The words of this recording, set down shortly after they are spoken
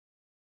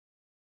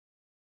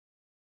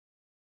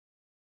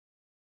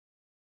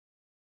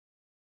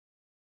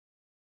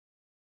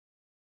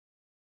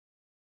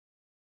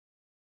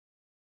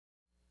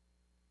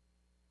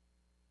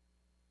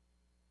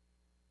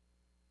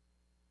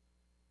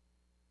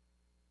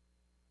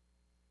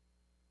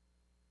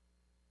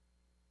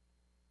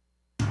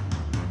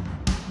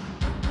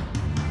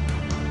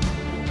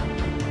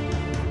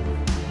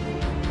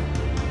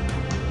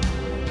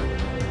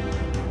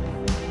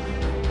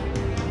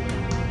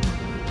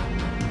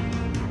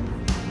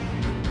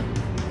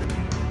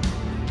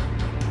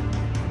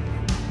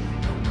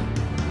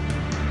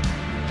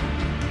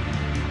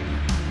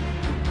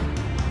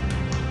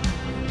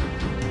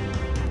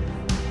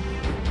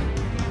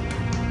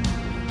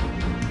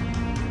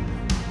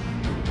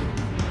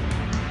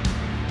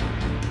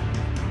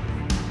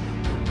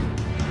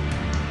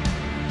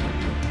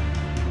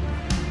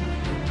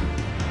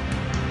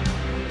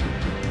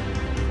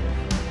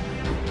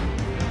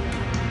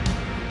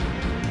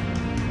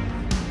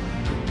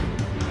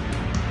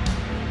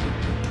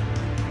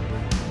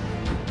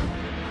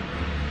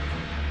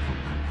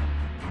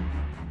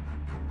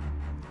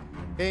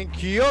In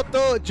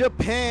Kyoto,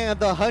 Japan,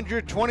 the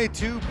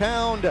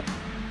 122-pound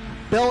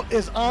belt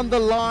is on the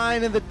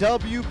line in the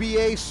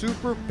WBA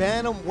Super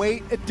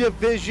Bantamweight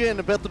division.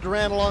 Beto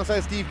Duran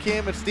alongside Steve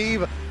Kim. And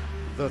Steve,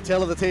 the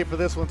tale of the tape for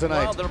this one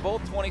tonight. Well, they're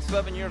both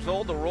 27 years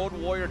old. The Road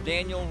Warrior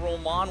Daniel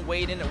Roman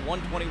weighed in at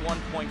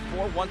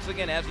 121.4. Once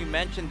again, as you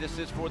mentioned, this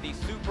is for the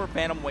Super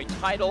Bantamweight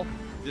title.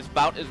 This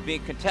bout is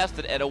being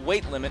contested at a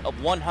weight limit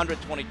of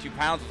 122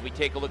 pounds as we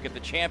take a look at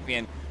the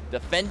champion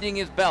defending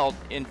his belt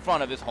in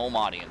front of his home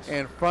audience.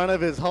 In front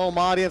of his home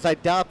audience. I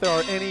doubt there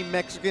are any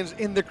Mexicans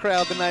in the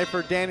crowd tonight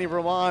for Danny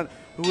Roman,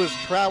 who has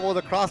traveled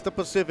across the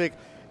Pacific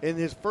in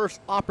his first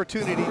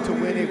opportunity to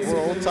win a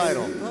world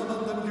title.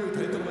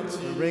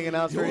 The ring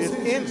announcer is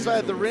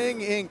inside the ring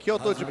in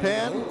Kyoto,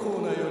 Japan.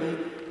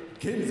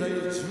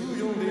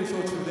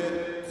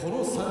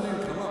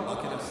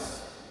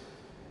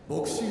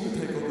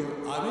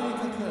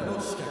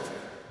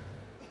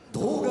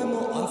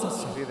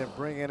 See them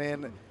bringing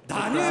in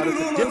it's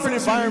a different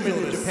environment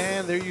in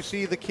Japan. There you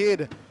see the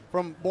kid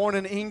born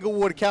in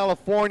Inglewood,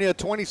 California,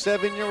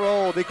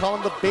 27-year-old. They call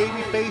him the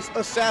babyface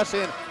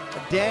assassin,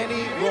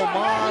 Danny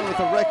Roman, with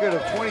a record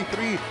of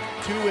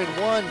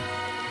 23-2-1.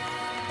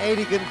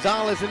 Eddie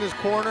Gonzalez in his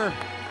corner.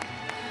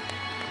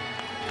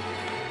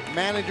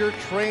 Manager,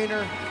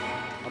 trainer,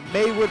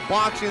 Maywood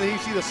Boxing. You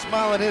see the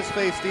smile on his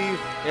face, Steve.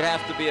 It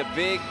has to be a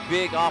big,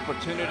 big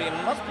opportunity, and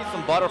there must be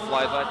some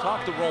butterflies. I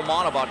talked to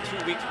Roman about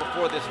 2 weeks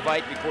before this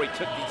fight, before he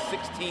took the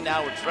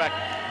 16-hour trek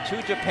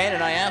to Japan,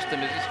 and I asked him,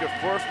 is this your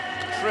first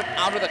trip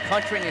out of the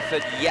country? And he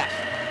said yes.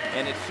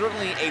 And it's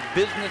certainly a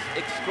business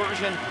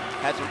excursion.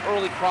 Had some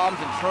early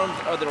problems in terms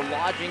of their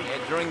lodging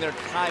during their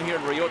time here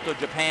in Ryoto,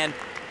 Japan,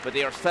 but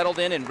they are settled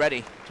in and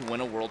ready to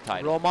win a world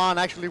title. Roman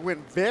actually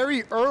went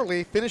very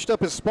early, finished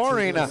up his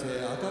sparring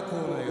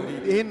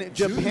in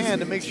Japan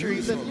to make sure.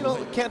 He said, you know,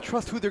 can't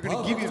trust who they're going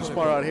to give you to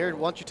spar out here.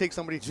 Why don't you take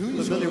somebody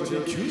familiar with you?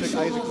 You took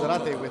Isaac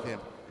Zarate with him.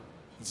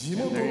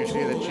 And there you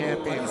see the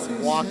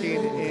champion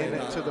walking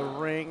into the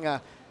ring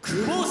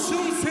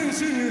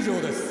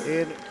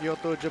in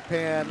Kyoto,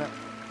 Japan.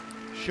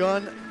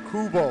 Shun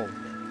Kubo.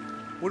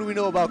 What do we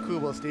know about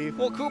Kubo, Steve?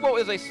 Well, Kubo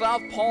is a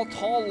southpaw,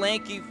 tall,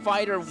 lanky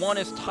fighter. Won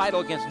his title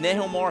against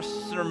Nehomar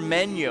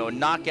Cermeño,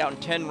 knockout in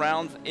 10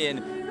 rounds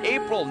in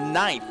April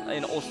 9th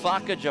in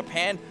Osaka,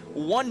 Japan.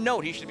 One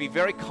note, he should be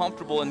very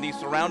comfortable in these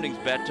surroundings,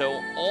 Beto.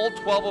 All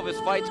 12 of his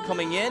fights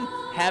coming in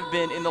have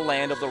been in the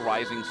land of the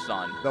rising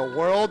sun.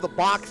 The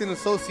Boxing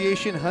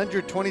Association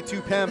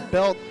 122-pound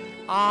belt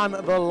on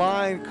the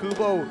line.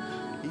 Kubo,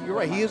 you're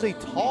right, he is a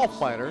tall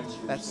fighter.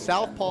 That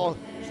southpaw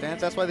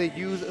stance. That's why they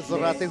use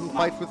Zarate, who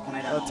fights with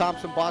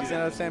Thompson Boxing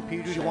out of San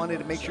Pedro. He wanted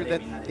to make sure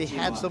that they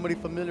had somebody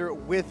familiar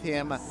with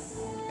him.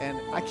 And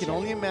I can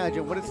only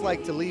imagine what it's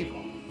like to leave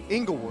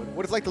Inglewood,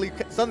 what it's like to leave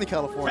Southern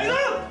California,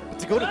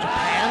 to go to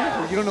Japan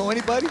where you don't know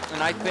anybody.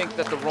 And I think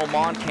that the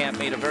Roman camp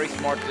made a very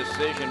smart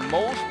decision.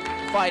 Most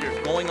fighters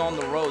going on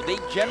the road, they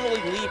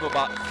generally leave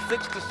about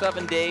 6 to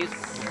 7 days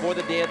before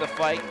the day of the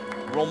fight.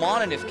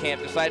 Roman and his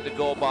camp decided to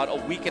go about a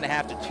week and a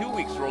half to 2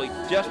 weeks early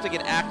just to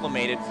get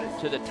acclimated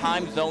to the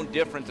time zone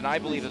difference, and I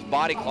believe his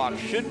body clock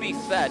should be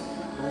set,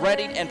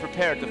 ready and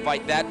prepared to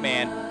fight that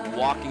man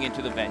walking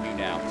into the venue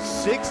now.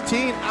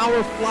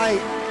 16-hour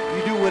flight.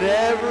 You do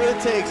whatever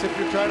it takes if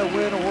you're trying to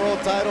win a world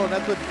title, and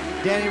that's what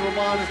Danny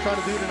Roman is trying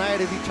to do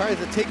tonight as he tries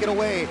to take it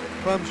away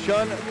from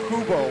Shun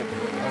Kubo,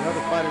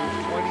 another fighter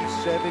who's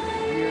 27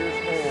 years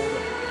old.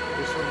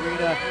 This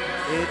arena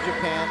in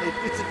Japan,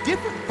 it's a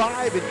different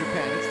vibe in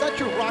Japan. It's not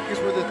your Rockets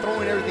where they're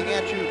throwing everything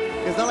at you.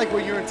 It's not like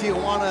where you're in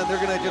Tijuana and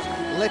they're going to just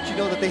let you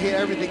know that they hear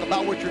everything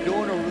about what you're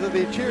doing or whether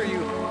they cheer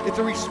you. It's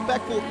a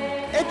respectful,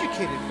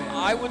 educated fan.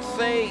 I would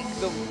say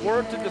the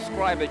word to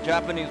describe a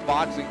Japanese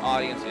boxing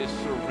audience is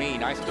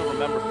serene. I still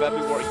remember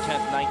February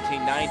 10th,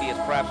 1990 as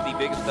perhaps the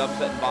biggest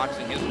upset in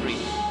boxing history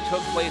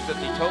took place at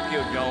the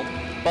Tokyo Dome.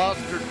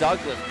 Buster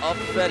Douglas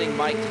upsetting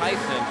Mike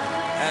Tyson.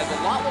 As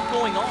a lot was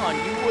going on,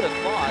 you would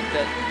have thought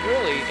that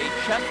really a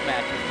chess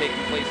match was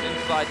taking place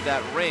inside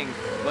that ring,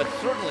 but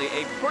certainly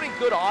a pretty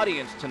good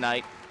audience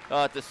tonight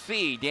to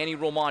see Danny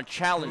Roman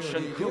challenge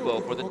Shun Kubo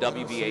for the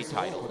WBA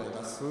title.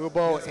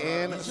 Kubo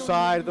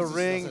inside the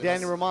ring.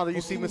 Danny Roman, there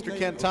you see Mr.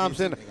 Ken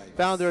Thompson,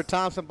 founder of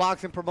Thompson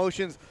Boxing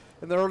Promotions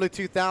in the early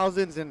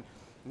 2000s, and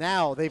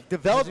now they've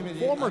developed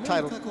former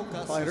title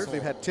fighters.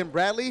 They've had Tim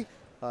Bradley.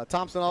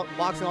 Thompson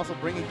Boxing also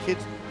bringing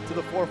kids to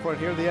the forefront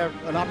here. They have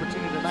an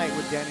opportunity tonight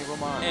with Danny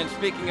Roman. And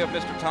speaking of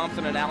Mr.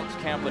 Thompson and Alex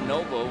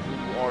Campanovo,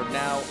 who are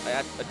now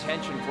at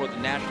attention for the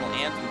national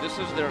anthem, this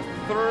is their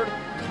third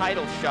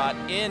title shot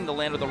in the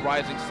land of the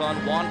rising sun.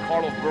 Juan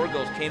Carlos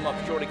Burgos came up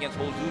short against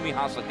Hozumi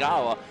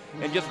Hasegawa,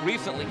 and just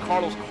recently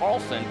Carlos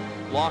Carlson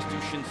lost to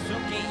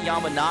Shinsuke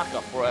Yamanaka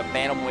for a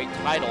bantamweight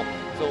title.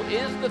 So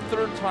is the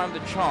third time the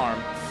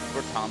charm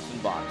for Thompson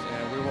Boxing.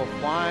 And we will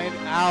find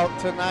out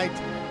tonight.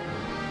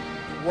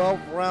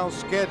 12 rounds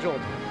scheduled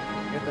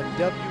in the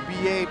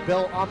WBA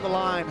belt on the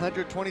line,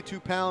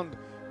 122-pound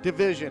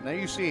division. Now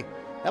you see,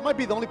 that might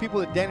be the only people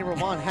that Danny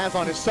Roman has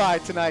on his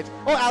side tonight.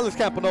 Oh, Alex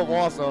Campanovo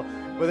also,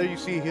 but there you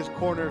see his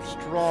corner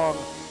strong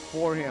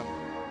for him.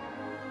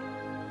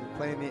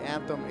 playing the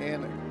anthem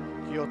in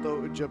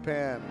Kyoto,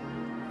 Japan.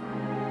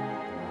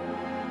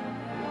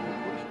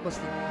 What must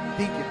he be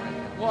thinking right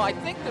now? Well, I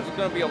think there's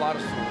going to be a lot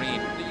of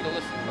serene. You know,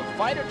 listen, a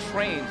fighter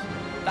trains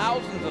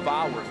thousands of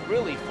hours,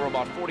 really, for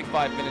about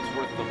 45 minutes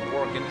worth of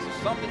work, and this is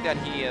something that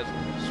he has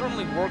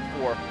certainly worked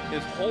for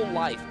his whole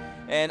life.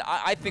 And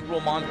I think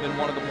Roman's been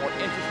one of the more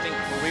interesting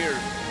careers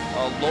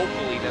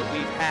locally that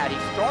we've had. He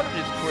started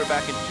his career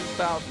back in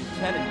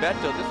 2010 in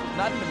Beto. This was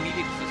not an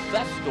immediate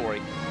success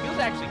story. He was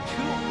actually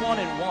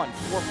 2-1-1,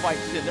 4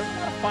 fights in. There's a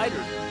lot of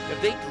fighters,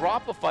 if they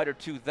drop a fight or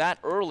two that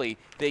early,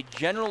 they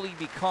generally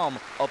become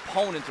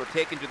opponents or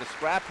taken to the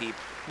scrap heap.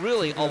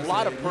 Really, a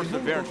lot of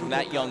perseverance from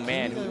that young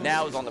man who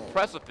now is on the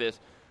precipice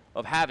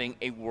of having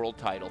a world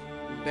title.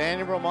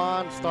 Daniel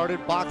Roman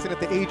started boxing at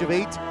the age of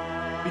 8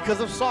 because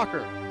of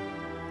soccer.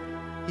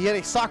 He had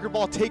a soccer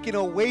ball taken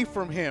away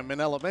from him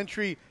in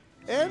elementary,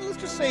 and let's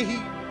just say he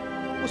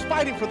was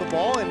fighting for the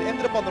ball and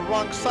ended up on the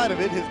wrong side of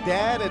it. His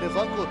dad and his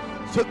uncle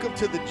took him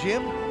to the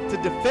gym to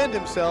defend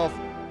himself.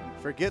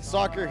 Forget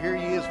soccer, here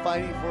he is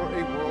fighting for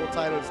a world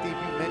title. Steve,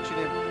 you mentioned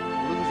him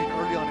losing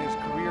early on in his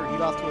career. He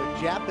lost to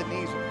a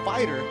Japanese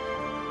fighter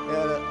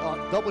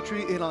at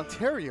Doubletree in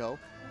Ontario.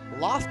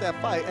 Lost that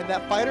fight, and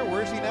that fighter,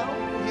 where is he now?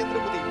 He ended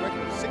up with a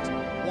record of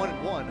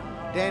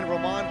 6-1-1. Dan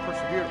Roman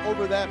persevered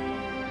over that,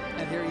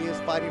 and here he is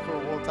fighting for a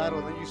world title.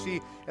 And then you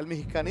see El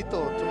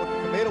Mexicanito,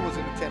 Tomoki Kameda was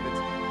in attendance.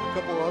 A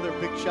couple of other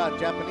big shot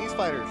Japanese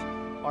fighters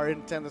are in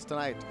attendance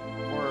tonight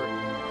for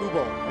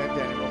Kubo and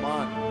Danny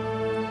Roman.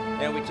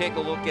 And we take a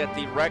look at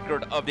the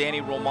record of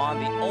Danny Roman.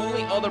 The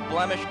only other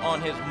blemish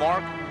on his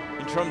mark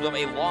in terms of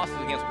a loss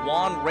is against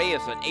Juan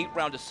Reyes, an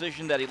 8-round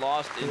decision that he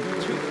lost in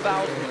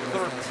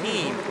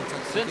 2013.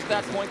 Since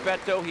that point,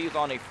 Beto, he's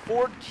on a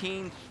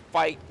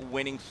 14-fight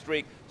winning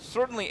streak.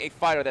 Certainly a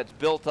fighter that's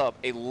built up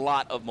a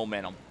lot of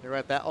momentum. You're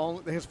right.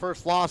 His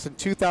first loss in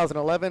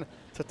 2011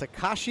 to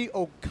Takashi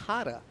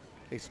Okada,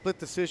 a split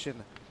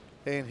decision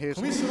in his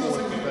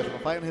professional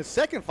fight. And his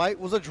second fight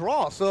was a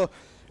draw. So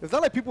it's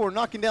not like people were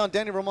knocking down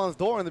Danny Roman's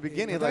door in the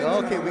beginning, like,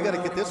 oh, okay, we got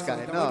to get this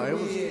guy. No, it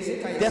was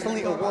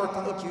definitely a work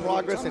of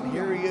progress, and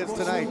here he is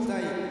tonight.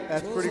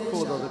 That's pretty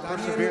cool, though. The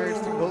perseverance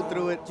to go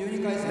through it.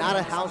 Not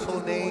a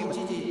household name.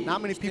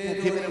 Not many people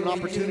giving him an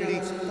opportunity.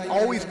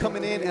 Always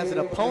coming in as an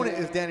opponent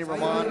is Danny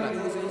Roman,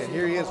 and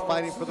here he is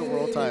fighting for the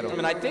world title. I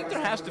mean, I think there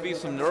has to be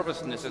some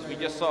nervousness, as we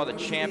just saw the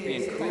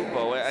champion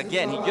Kubo.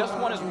 Again, he just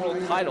won his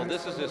world title.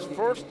 This is his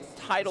first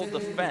title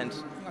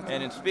defense.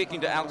 And in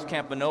speaking to Alex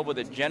Campanova,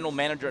 the general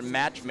manager and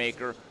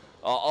matchmaker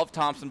of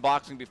Thompson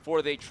Boxing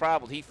before they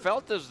traveled, he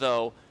felt as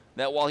though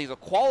that while he's a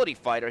quality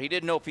fighter, he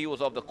didn't know if he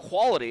was of the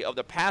quality of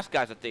the past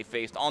guys that they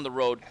faced on the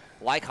road,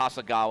 like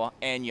Hasegawa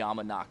and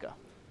Yamanaka.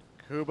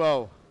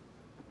 Kubo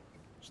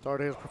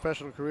started his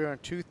professional career in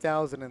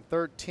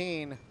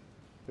 2013.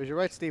 But you're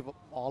right, Steve,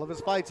 all of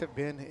his fights have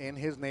been in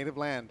his native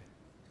land.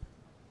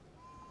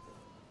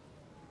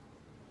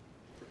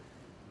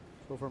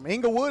 So from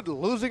Inglewood,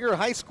 Lusinger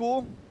High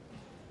School,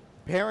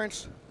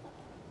 parents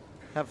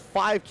have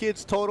 5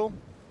 kids total.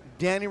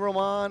 Danny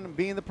Roman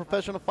being the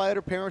professional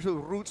fighter, parents with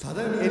roots in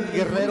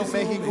Guerrero,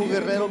 Mexico.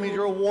 Guerrero means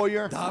you're a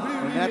warrior. And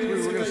that's what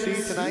we're going to see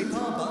tonight.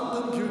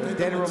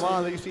 Danny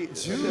Roman, you see the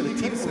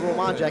team with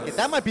Roman jacket.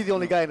 That might be the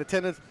only guy in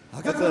attendance.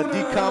 That's a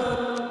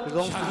D-Comp, his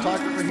own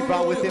photographer he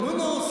brought with him.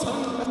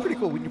 That's pretty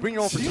cool when you bring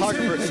your own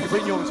photographer and you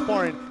bring your own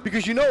sparring,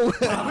 because you know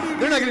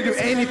they're not going to do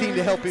anything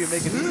to help you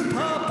make it easy.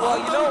 Well,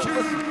 you know,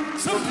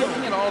 we're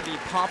looking at all the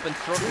pomp and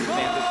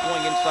circumstances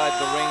going inside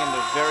the ring and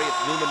the various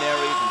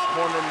luminaries and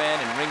cornermen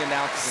and ring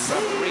announcers and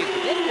referees.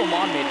 But Danny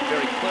Roman made it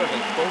very clear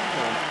that spoke to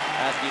him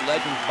at the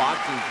Legends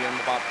Boxing Gym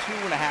about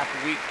 2.5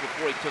 weeks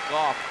before he took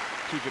off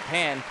to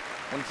Japan.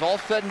 When it's all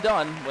said and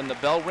done, when the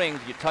bell rings,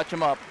 you touch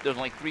him up, there's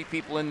only 3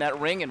 people in that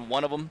ring, and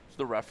one of them is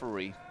the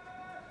referee.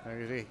 There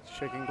you see,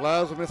 shaking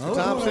gloves with Mr.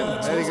 Thompson.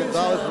 Eddie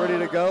Gonzalez ready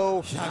to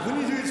go.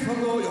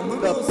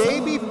 The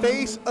baby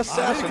face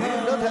assassin. He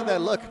does have that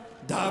look.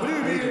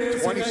 Age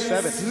of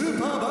 27. Many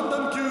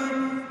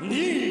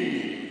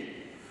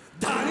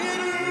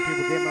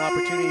people gave him an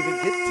opportunity to even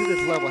get to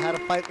this level. Had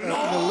to fight an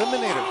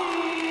eliminator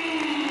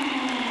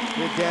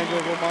with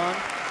Daniel Roman.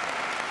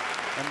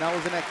 And that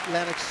was in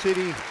Atlantic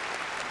City.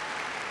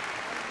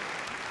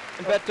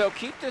 And Beto,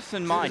 keep this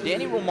in mind.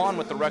 Danny Roman,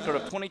 with the record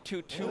of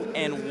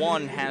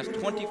 22-2-1, has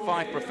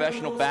 25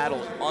 professional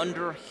battles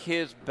under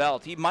his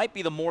belt. He might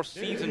be the more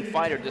seasoned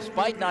fighter,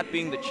 despite not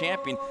being the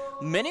champion.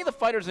 Many of the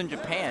fighters in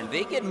Japan,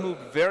 they get moved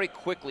very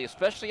quickly,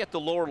 especially at the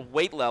lower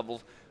weight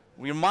levels.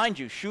 We remind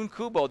you, Shun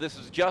Kubo, this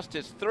is just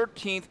his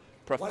 13th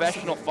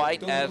professional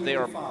fight as they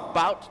are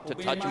about to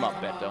touch him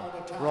up, Beto.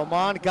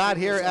 Roman got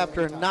here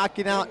after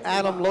knocking out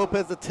Adam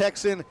Lopez, the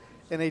Texan,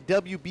 in a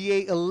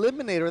WBA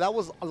eliminator. That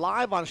was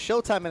live on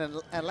Showtime in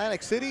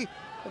Atlantic City.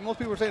 And most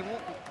people were saying, well,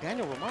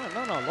 Daniel Roman,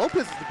 no,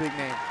 Lopez is the big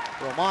name.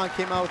 Roman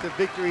came out with a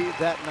victory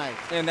that night.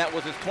 And that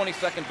was his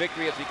 22nd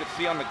victory, as you could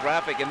see on the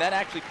graphic. And that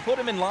actually put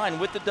him in line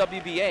with the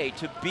WBA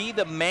to be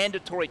the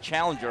mandatory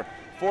challenger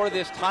for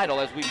this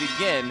title as we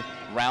begin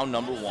round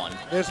number 1.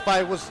 This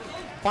fight was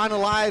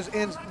finalized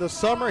in the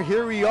summer.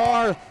 Here we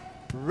are,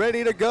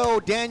 ready to go.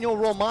 Daniel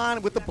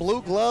Roman with the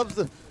blue gloves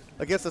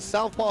against the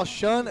southpaw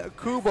Shun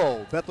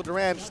Kubo. Bethel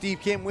Duran, Steve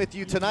Kim with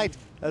you tonight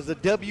as the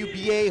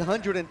WBA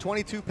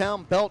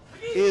 122-pound belt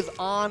is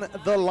on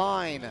the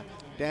line.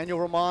 Daniel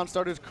Roman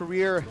started his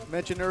career,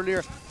 mentioned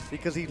earlier,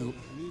 because he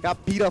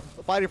got beat up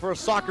fighting for a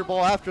soccer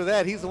ball. After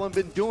that, he's the one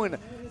been doing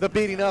the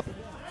beating up.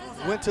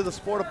 Went to the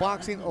sport of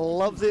boxing,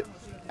 loves it.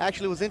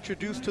 Actually was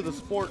introduced to the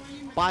sport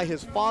by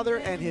his father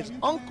and his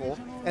uncle,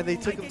 and they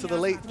took him to the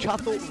late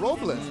Chato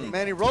Robles,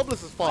 Manny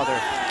Robles' father,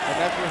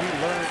 and that's where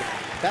he learned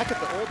back at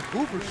the old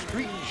Hoover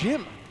Street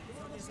gym.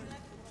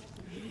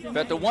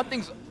 But the one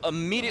thing's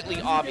immediately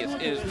obvious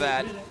is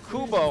that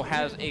Kubo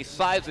has a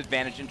size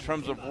advantage in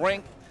terms of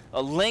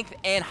length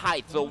and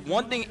height. So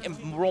one thing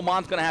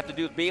Roman's going to have to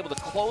do is be able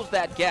to close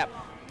that gap.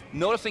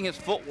 Noticing his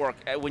footwork,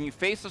 when you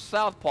face a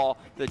southpaw,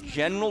 the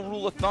general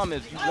rule of thumb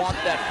is you want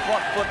that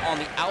front foot on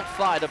the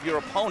outside of your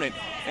opponent,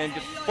 and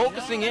just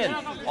focusing in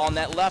on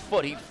that left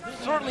foot. He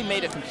certainly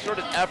made a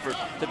concerted effort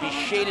to be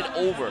shaded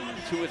over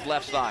to his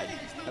left side.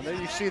 And then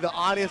you see the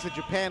audience in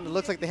Japan, it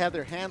looks like they have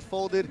their hands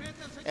folded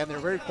and they're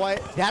very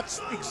quiet.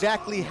 That's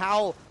exactly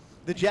how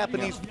the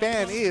Japanese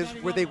fan is,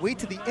 where they wait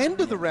to the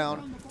end of the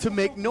round to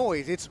make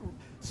noise. It's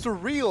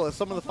surreal, as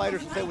some of the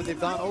fighters have said when they've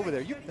gone over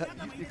there. You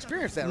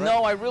experienced that, right?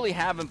 No, I really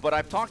haven't, but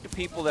I've talked to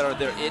people that are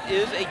there. It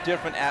is a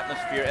different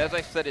atmosphere. As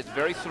I said, it's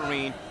very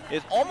serene.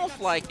 It's almost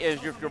like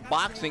as if you're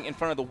boxing in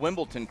front of the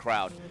Wimbledon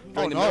crowd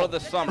during the middle of the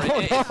summer.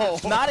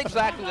 It's not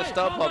exactly the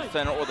StubHub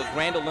Center or the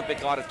Grand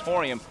Olympic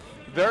Auditorium.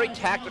 Very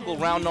tactical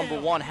round number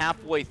one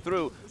halfway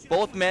through.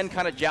 Both men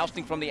kind of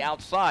jousting from the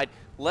outside.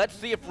 Let's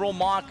see if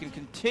Roman can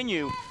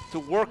continue to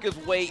work his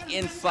way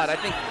inside. I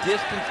think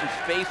distance and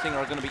spacing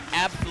are going to be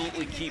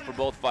absolutely key for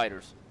both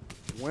fighters.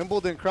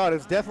 Wimbledon crowd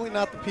is definitely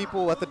not the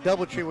people at the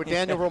DoubleTree where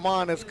Daniel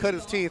Roman has cut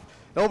his teeth.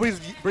 Nobody's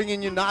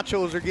bringing you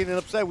nachos or getting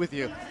upset with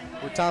you,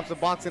 where Thompson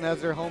Boxing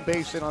has their home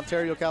base in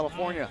Ontario,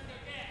 California.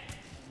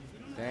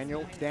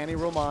 Danny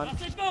Roman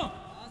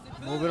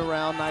moving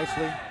around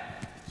nicely.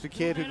 He's a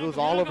kid who goes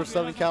all over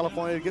Southern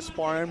California to get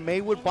sparring.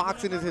 Maywood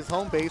Boxing is his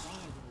home base,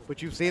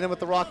 but you've seen him at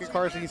the Rocket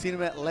Carson, you've seen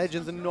him at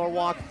Legends in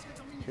Norwalk.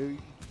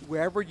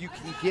 Wherever you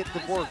can get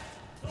the work,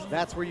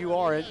 that's where you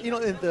are. And you know,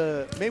 in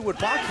the Maywood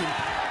Boxing,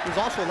 there's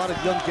also a lot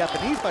of young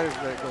Japanese fighters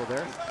that go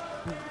there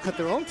who cut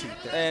their own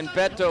teeth there. And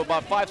Beto,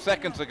 about 5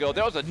 seconds ago,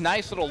 there was a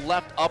nice little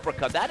left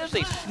uppercut. That is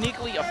a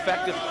sneakily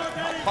effective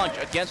punch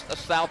against a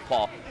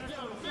southpaw.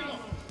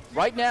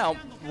 Right now,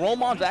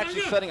 Roman's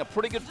actually setting a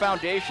pretty good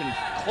foundation,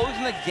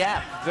 closing the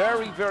gap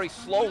very, very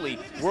slowly,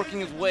 working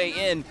his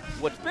way in.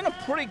 What's been a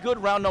pretty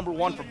good round number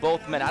one for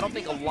both men. I don't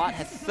think a lot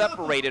has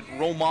separated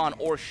Roman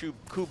or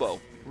Kubo.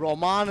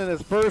 Roman in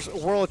his first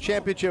World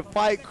Championship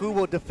fight.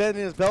 Kubo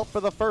defending his belt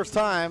for the first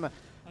time.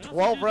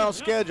 12 rounds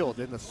scheduled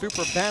in the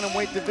super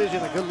bantamweight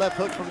division. A good left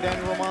hook from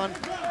Daniel Roman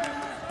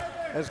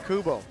as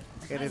Kubo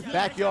in his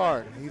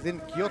backyard. He's in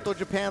Kyoto,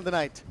 Japan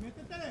tonight,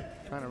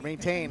 trying to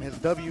maintain his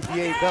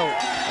WBA belt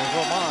as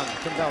Roman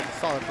comes out with a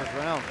solid first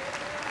round.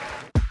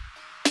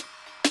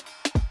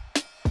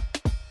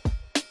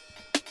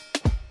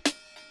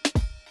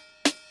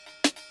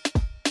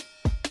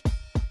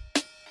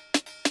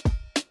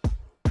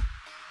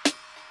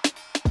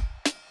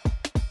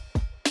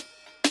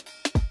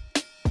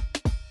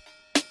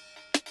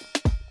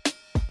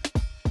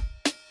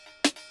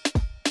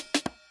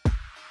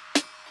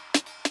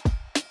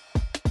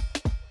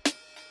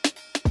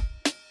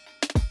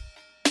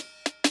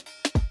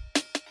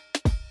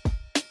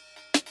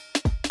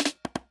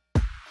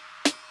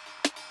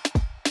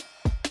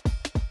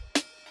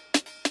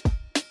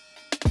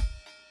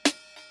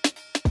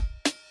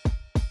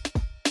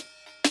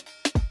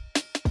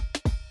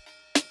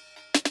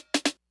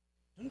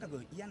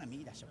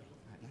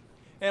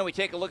 And we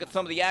take a look at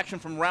some of the action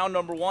from round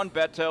number one,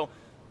 Beto.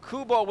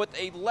 Kubo with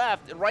a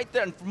left right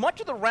there. And for much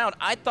of the round,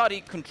 I thought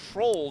he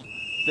controlled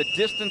the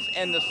distance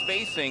and the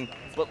spacing.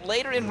 But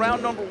later in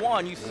round number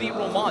one, you see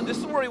Roman. This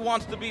is where he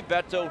wants to be,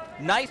 Beto.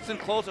 Nice and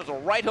close. There's a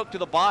right hook to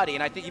the body,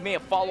 and I think he may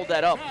have followed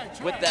that up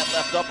with that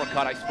left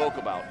uppercut I spoke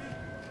about.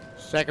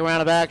 Second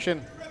round of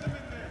action.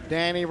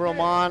 Danny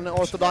Roman,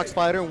 orthodox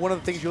fighter. And one of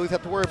the things you always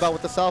have to worry about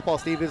with the southpaw,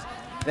 Steve, is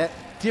that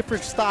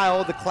different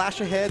style, the clash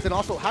of heads, and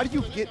also how do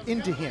you get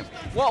into him?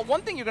 Well,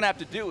 one thing you're going to have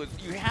to do is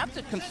you have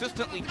to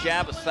consistently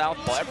jab a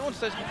southpaw. Everyone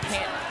says you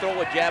can't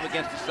throw a jab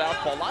against a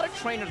southpaw. A lot of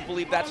trainers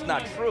believe that's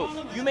not true.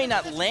 You may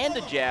not land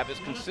a jab as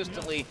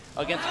consistently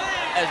against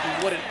as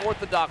you would an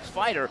orthodox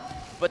fighter,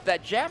 but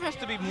that jab has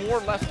to be more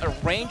or less a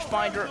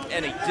rangefinder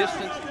and a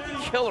distance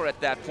killer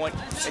at that point.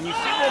 And you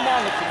see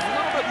Roman looks a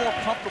little bit more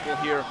comfortable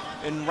here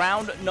in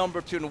round number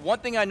two. And one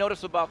thing I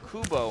notice about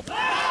Kubo,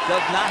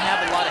 does not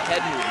have a lot of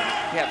head movement.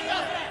 He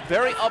has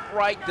very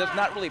upright, does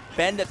not really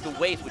bend at the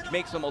waist, which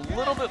makes him a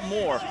little bit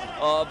more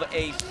of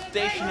a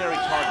stationary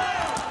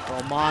target.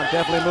 Roman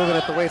definitely moving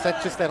at the waist.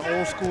 That's just that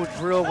old school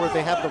drill where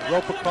they have the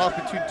rope across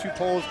between two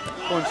poles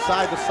going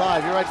side to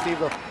side. You're right, Steve.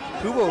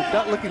 Kubo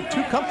not looking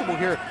too comfortable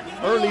here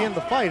early in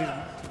the fight.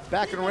 He's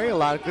backing away a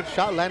lot. Good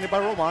shot landed by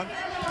Roman.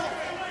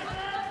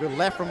 Good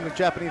left from the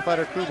Japanese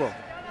fighter, Kubo.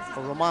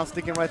 But Roman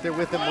sticking right there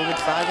with him, moving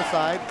side to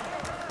side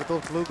with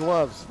those blue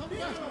gloves.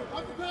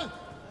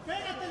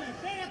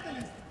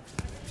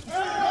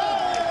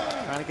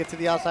 Trying to get to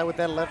the outside with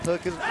that left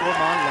hook is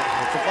Roman.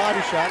 It's a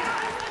body shot.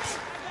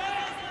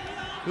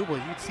 Kubo,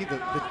 you'd see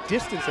the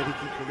distance that he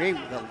can create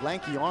with the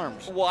lanky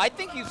arms. Well, I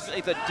think he's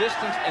a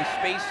distance and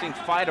spacing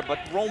fighter, but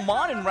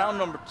Roman in round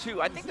number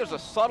 2, I think there's a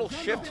subtle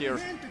shift here.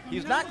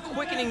 He's not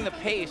quickening the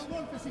pace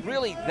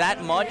really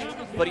that much,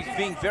 but he's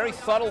being very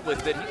subtle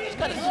with it. He's just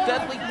got to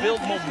steadily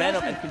build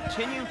momentum and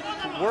continue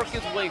to work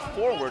his way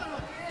forward.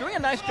 Doing a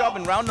nice job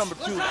in round number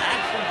 2,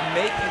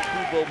 actually making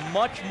Kubo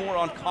much more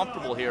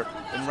uncomfortable here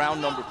in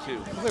round number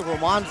 2.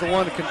 Roman's the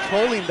one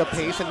controlling the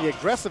pace and the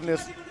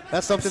aggressiveness.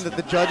 That's something that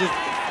the judges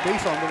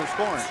base on when they're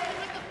scoring.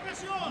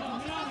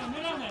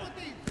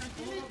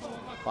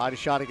 Body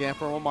shot again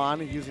for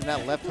Roman, using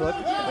that left hook.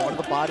 Going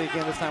to the body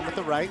again, this time with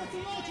the right.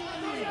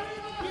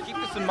 Keep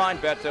this in mind,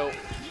 Beto.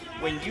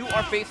 When you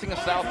are facing a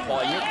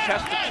southpaw and you're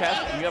chest to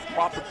chest and you have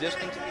proper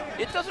distance,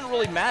 it doesn't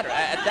really matter.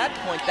 At that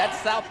point, that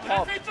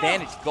southpaw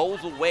advantage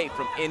goes away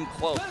from in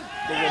close.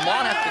 So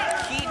Roman has to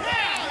keep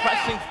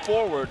pressing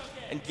forward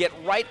and get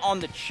right on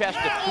the chest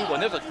of Kubo,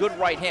 and there's a good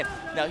right hand.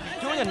 Now,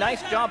 he's doing a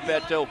nice job,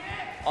 Beto,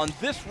 on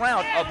this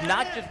round of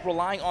not just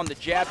relying on the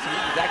jabs.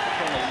 He's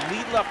actually throwing a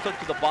lead left hook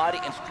to the body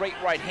and straight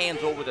right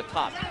hands over the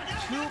top.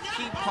 2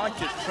 key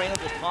punches trainers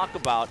will talk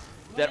about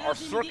that are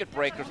circuit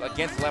breakers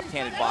against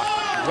left-handed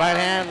boxers. Right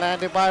hand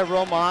landed by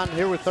Roman.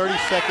 Here with 30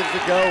 seconds to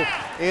go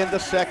in the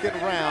second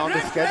round.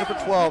 It's scheduled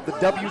for 12. The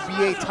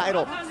WBA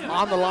title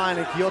on the line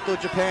in Kyoto,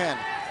 Japan.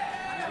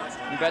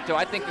 And Beto,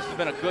 I think this has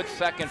been a good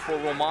second for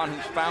Roman,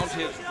 who's found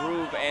his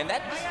groove, and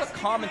that's a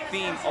common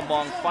theme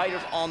among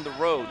fighters on the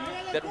road,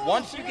 that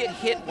once you get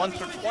hit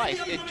once or twice,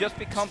 it just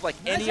becomes like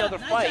any other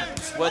fight,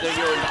 whether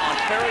you're in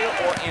Ontario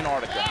or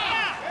Antarctica.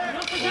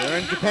 We're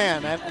in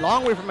Japan, and a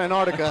long way from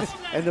Antarctica,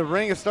 and the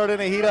ring is starting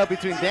to heat up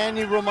between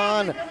Danny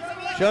Roman,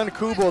 Shun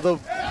Kubo, the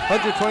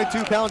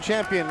 122-pound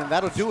champion, and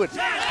that'll do it. 2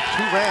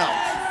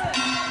 rounds.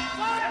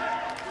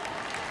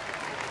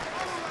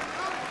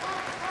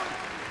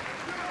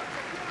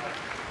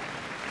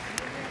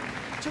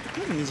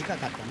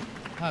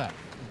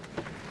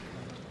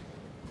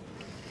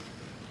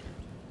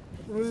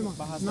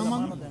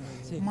 Problema.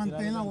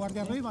 Mantén la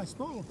guardia arriba, es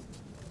todo.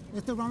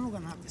 Este round lo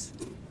ganaste.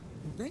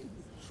 ¿Ok?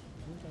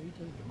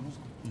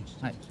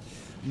 はい、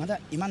まだ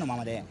今のま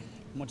まで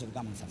もうちょっと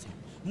我慢させる。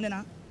ほんで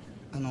な、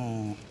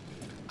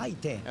相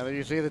手。And then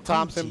you see the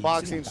Thompson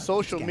Boxing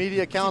social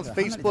media accounts,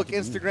 Facebook,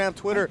 Instagram,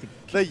 Twitter,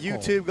 the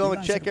YouTube. Go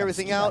and check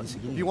everything out.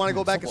 If you want to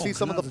go back and see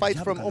some of the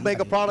fights from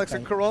Omega Products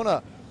and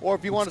Corona, or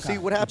if you want to see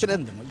what happened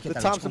at the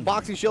Thompson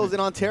Boxing shows in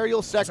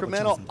Ontario,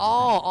 Sacramento,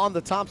 all on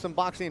the Thompson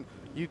Boxing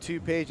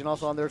YouTube page and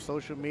also on their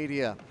social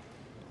media.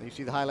 And you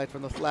see the highlight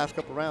from the last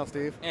couple rounds,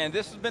 Steve. And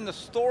this has been the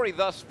story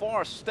thus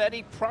far,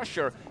 steady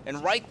pressure,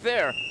 and right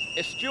there,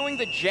 eschewing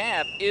the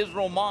jab is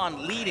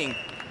Roman leading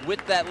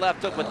with that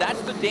left hook, but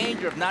that's the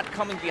danger of not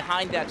coming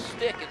behind that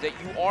stick, is that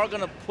you are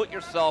going to put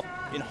yourself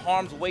in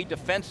harm's way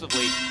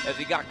defensively, as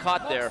he got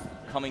caught there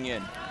coming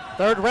in.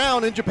 Third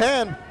round in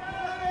Japan.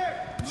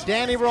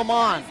 Danny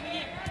Roman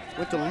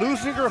went to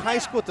Lusinger High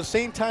School at the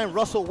same time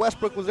Russell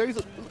Westbrook was there. He's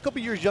a couple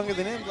years younger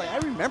than him. Like, I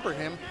remember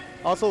him.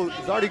 Also,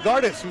 Zardy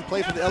Gardis, who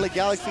plays for the LA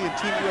Galaxy and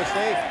Team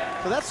USA.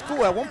 So that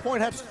school at one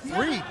point had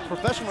 3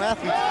 professional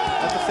athletes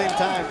at the same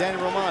time.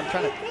 Danny Roman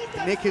trying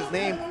to make his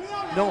name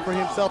known for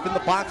himself in the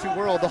boxing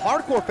world. The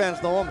hardcore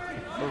fans know him,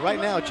 but right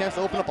now a chance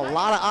to open up a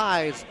lot of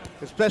eyes,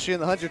 especially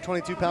in the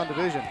 122-pound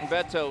division.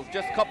 Beto,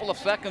 just a couple of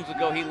seconds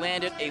ago, he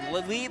landed a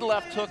lead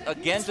left hook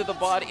again to the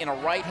body and a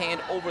right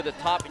hand over the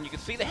top, and you can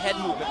see the head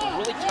movement will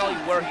really tell you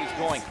where he's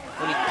going.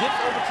 When he dips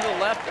over to the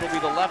left, it'll be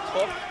the left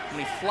hook.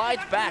 When he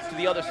slides back to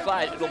the other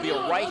side, it'll be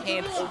a right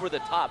hand over the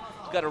top.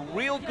 He's got a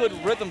real good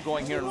rhythm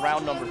going here in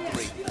round number 3.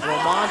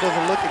 Roman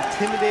doesn't look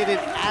intimidated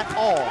at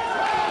all.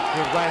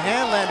 His right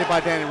hand landed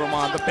by Danny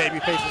Roman, the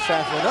babyface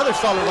assassin. Another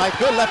solid right,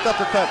 good left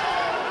uppercut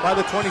by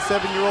the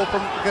 27-year-old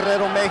from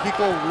Guerrero,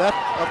 Mexico. Left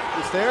up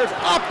the stairs,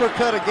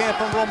 uppercut again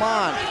from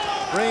Roman.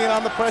 Bringing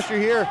on the pressure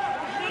here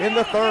in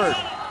the third.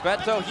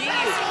 Beto, he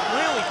is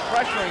really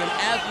pressuring him,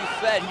 as you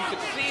said. You can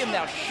see him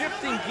now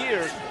shifting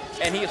gears,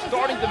 and he is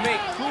starting to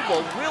make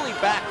Kubo really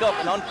back up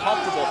and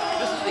uncomfortable.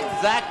 This is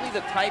exactly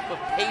the type of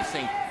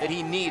pacing that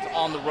he needs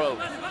on the road.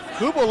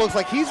 Kubo looks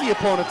like he's the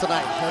opponent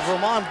tonight. As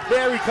Roman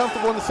very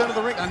comfortable in the center of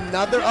the ring.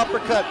 Another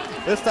uppercut,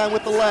 this time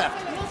with the left.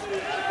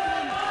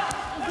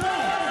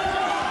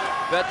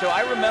 Beto,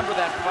 I remember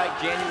that fight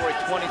January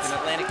 20th in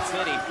Atlantic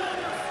City.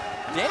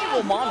 Danny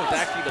Roman was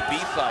actually the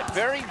B-side.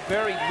 Very,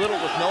 very little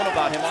was known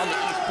about him on the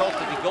East Coast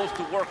as he goes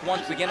to work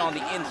once again on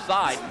the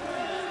inside.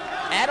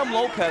 Adam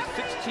Lopez,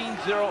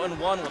 16-0-1,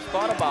 was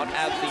thought about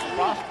as the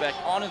prospect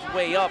on his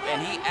way up,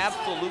 and he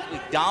absolutely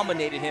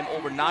dominated him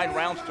over 9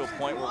 rounds to a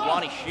point where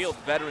Ronnie Shields,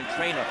 veteran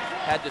trainer,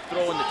 had to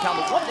throw in the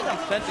towel. The one thing I'm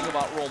sensing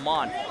about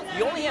Roman,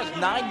 he only has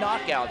 9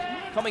 knockouts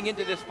coming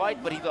into this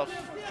fight, but he's a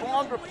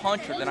stronger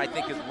puncher than I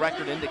think his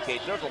record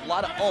indicates. There's a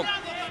lot of oomph,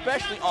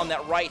 especially on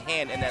that right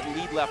hand and that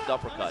lead left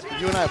uppercut.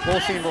 You and I have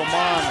both seen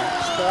Roman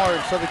spar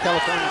in Southern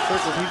California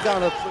circles. He's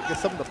got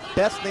some of the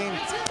best names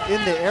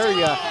in the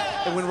area.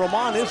 And when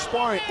Roman is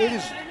sparring, it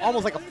is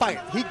almost like a fight.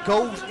 He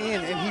goes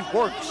in and he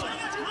works.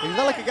 And he's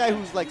not like a guy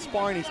who's like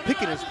sparring, he's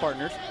picking his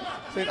partners,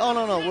 saying, oh,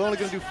 no, we're only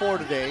going to do 4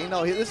 today. You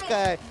know, this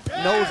guy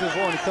knows his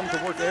role and he comes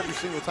to work every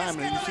single time,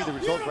 and you see the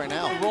results right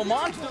now.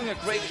 Roman's doing a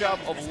great job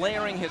of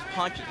layering his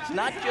punches. It's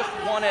not just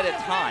one at a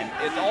time.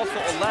 It's also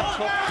a left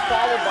hook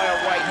followed by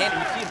a right hand. And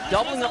you see him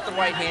doubling up the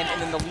right hand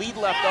and then the lead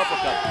left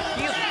uppercut.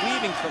 He is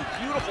weaving some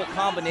beautiful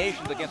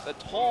combinations against a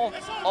tall,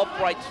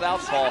 upright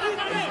southpaw.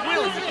 And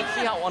really, you can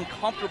see how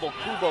uncomfortable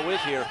Kubo is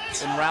here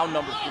in round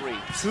number 3.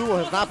 Kubo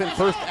has not been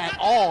first at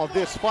all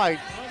this fight.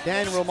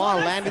 Danny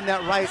Roman landing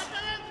that right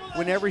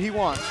whenever he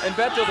wants. And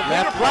Beto, the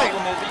bigger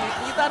problem is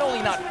he's not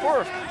only not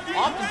first,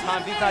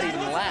 oftentimes he's not even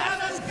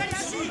last.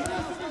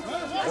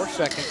 Or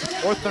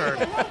second, or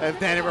third. As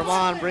Danny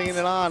Roman bringing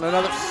it on.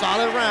 Another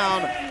solid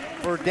round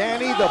for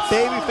Danny, the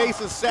babyface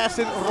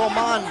assassin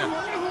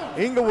Roman.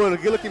 Inglewood,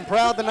 you're looking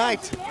proud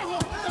tonight.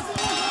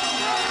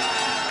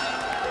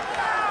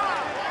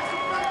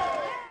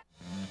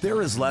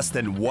 There is less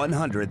than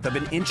 1/100th of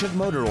an inch of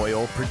motor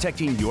oil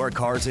protecting your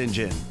car's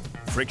engine.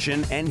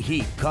 Friction and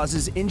heat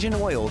causes engine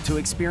oil to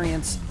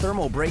experience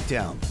thermal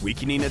breakdown,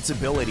 weakening its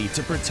ability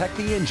to protect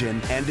the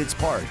engine and its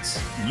parts.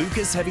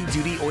 Lucas Heavy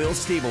Duty Oil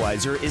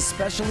Stabilizer is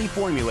specially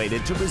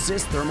formulated to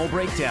resist thermal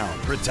breakdown,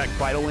 protect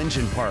vital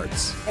engine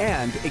parts,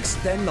 and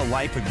extend the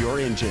life of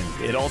your engine.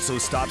 It also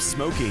stops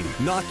smoking,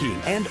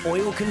 knocking, and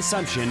oil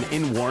consumption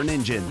in worn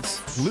engines.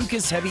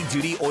 Lucas Heavy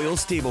Duty Oil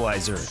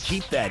Stabilizer.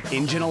 Keep that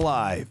engine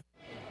alive.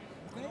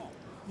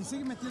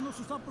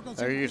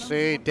 There you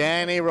see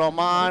Danny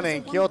Roman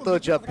in Kyoto,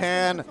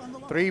 Japan.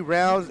 3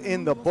 rounds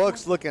in the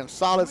books, looking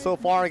solid so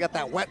far. He got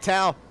that wet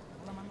towel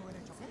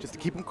just to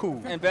keep him cool.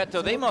 And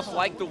Beto, they must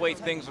like the way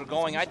things are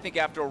going. I think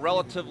after a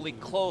relatively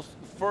close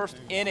first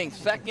inning,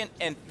 second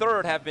and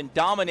third have been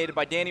dominated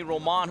by Danny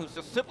Roman, who's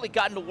just simply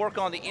gotten to work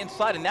on the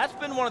inside. And that's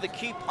been one of the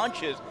key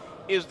punches,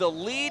 is the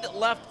lead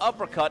left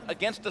uppercut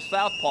against the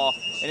southpaw,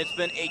 and it's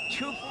been a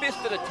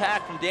 2-fisted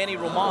attack from Danny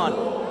Roman,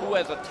 who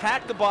has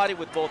attacked the body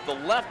with both the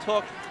left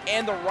hook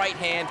and the right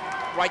hand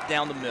right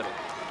down the middle.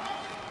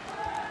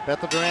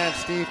 Beto Duran,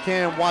 Steve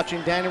Kim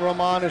watching Danny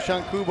Roman and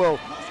Sean Kubo.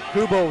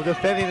 Kubo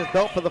defending his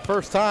belt for the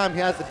first time. He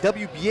has the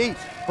WBA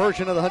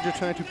version of the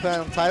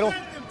 122-pound title.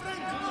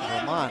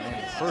 Roman,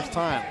 his first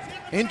time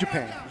in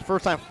Japan, his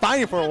first time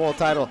fighting for a world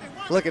title.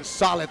 Looking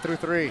solid through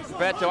 3.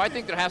 Beto, I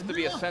think there has to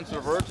be a sense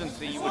of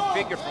urgency. You would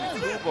figure from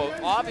Kubo.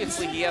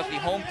 Obviously, he has the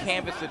home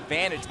canvas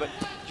advantage, but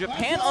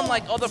Japan,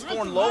 unlike other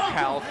foreign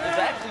locales, is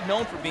actually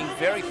known for being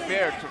very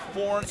fair to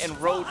foreign and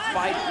road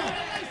fighters.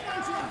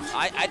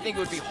 I think it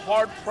would be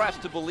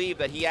hard-pressed to believe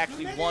that he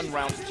actually won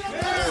rounds 2 or 3.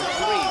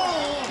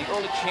 The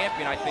early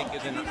champion, I think,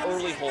 is in an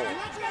early hole.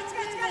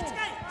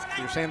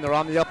 You're saying they're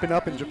on the up and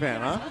up in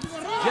Japan, huh?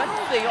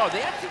 Generally they are.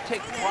 They actually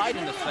take pride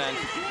in the sense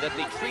that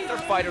they treat their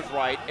fighters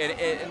right.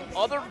 And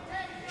other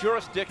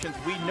jurisdictions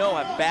we know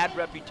have bad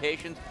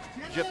reputations.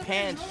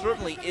 Japan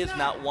certainly is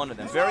not one of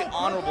them. Very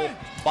honorable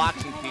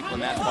boxing people in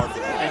that part of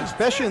the world. And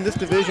especially in this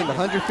division, the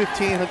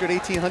 115,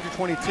 118,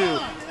 122,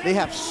 they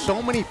have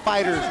so many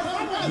fighters,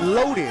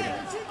 loaded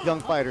young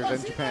fighters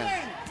in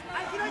Japan.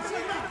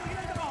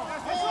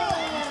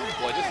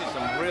 Boy, this is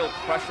some real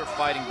pressure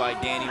fighting by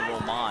Danny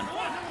Roman.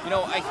 You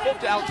know, I spoke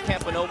to Alex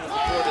Campanova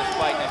before this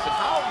fight, and I said,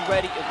 how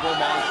ready is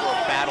Roman for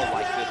a battle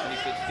like this? And he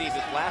said, Steve,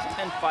 his last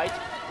 10 fights,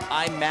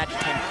 I matched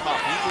him tough.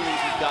 He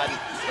believes he's gotten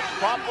the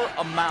proper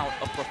amount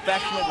of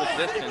professional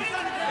resistance.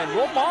 And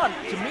Roman,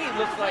 to me,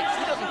 looks like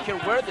he doesn't care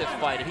where this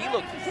fight is. He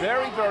looks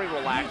very, very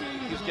relaxed.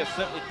 He's just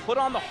simply put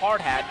on the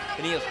hard hat,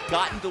 and he has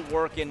gotten to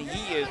work, and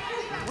he is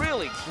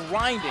really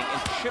grinding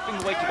and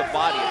chipping away to the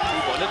body of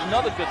Kubo. And there's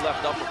another good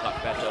left uppercut,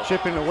 Beto.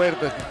 Chipping away to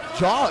the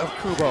jaw of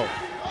Kubo.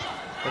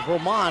 But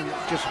Roman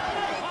just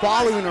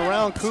following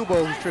around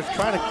Kubo, who's just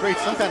trying to create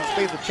some kind of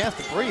space, a chance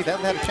to breathe.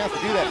 Hasn't had a chance to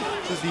do that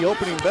since the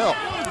opening bell.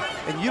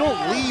 And you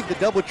don't leave the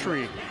double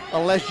tree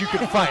unless you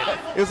can fight.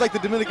 It was like the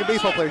Dominican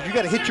baseball players. You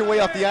got to hit your way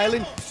off the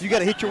island. You got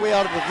to hit your way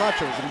out of the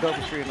nachos in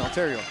double tree in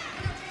Ontario.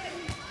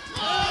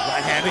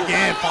 Right hand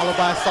again, followed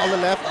by a solid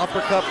left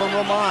uppercut from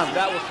Roman.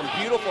 That was some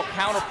beautiful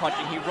counter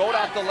punching. He rode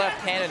out the left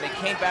hand and they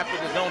came back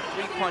with his own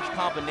 3-punch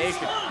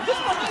combination. This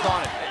one is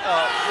on it.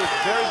 Is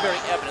very,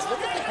 very evident.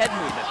 Look at the head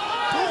movement.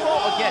 Kubo,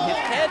 again,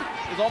 his head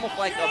is almost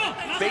like a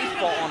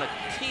baseball on a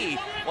tee.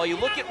 While you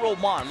look at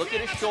Roman, look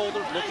at his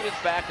shoulders, look at his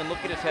back, and look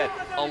at his head.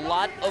 A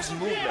lot of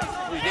movement.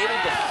 So he's able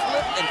to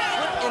slip and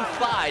slip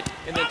inside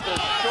and then throw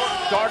short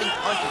darting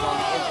punches on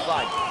the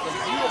inside. Some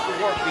beautiful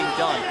work being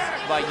done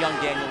by young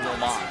Daniel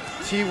Roman.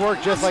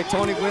 T-work just like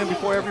Tony Gwynn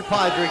before every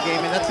Padre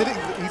game, and that's it.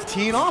 He's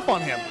teeing off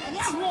on him.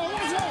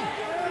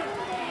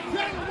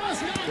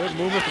 Good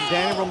movement from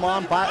Danny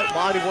Roman,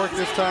 body work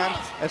this time,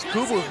 as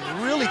Kubo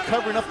is really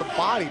covering up the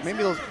body.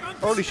 Maybe those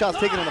early shots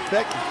taking an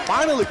effect.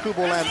 Finally,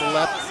 Kubo lands a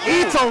left.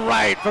 Eats a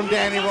right from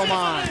Danny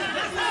Roman.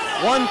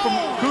 1 from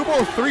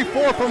Kubo,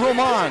 3-4 from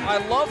Roman. I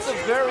love the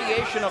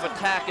variation of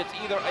attack. It's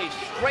either a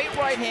straight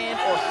right hand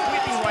or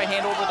sweeping right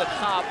hand over the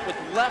top with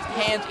left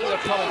hands either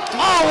coming through.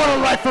 Oh, what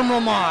a right from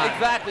Roman.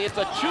 Exactly. It's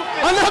a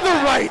two-fist. Another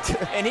right.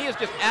 And he is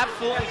just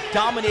absolutely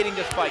dominating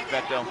this fight,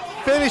 Beto.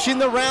 Finishing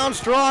the round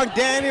strong.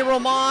 Danny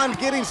Roman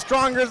getting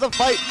stronger as the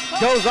fight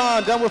goes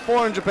on. Done with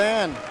 4 in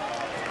Japan.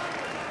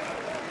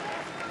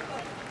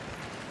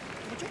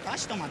 ちょっと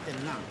足止まって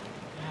るな。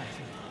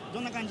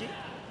どんな感じ？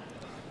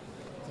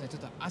ちょ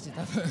っと足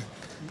多分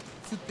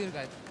つってるか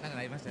らなんか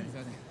なりましたね。す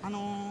みませ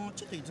ん。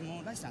ちょっといつ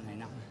もらしさない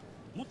な。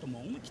もっと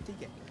もう思い切ってい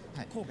け。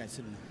はい、後悔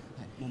するな。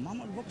はい、もう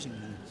守るボクシング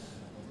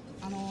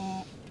な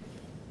の。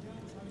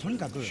とに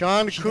かく。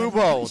Sean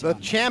Kubo, the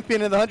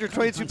champion in the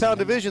 122-pound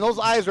division. Those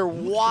eyes are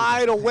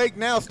wide awake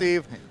now,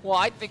 Steve. Well,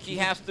 I think he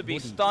has to be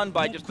stunned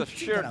by just the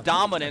sheer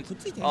dominance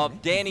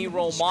of Danny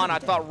Roman. I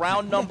thought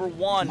round number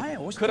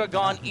 1 could have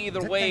gone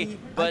either way,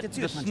 but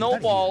the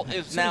snowball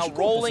is now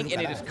rolling and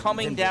it is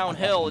coming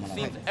downhill. It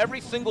seems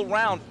every single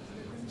round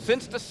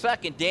since the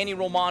second, Danny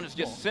Roman is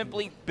just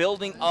simply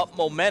building up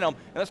momentum.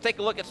 And let's take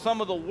a look at some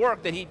of the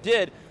work that he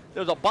did.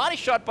 There was a body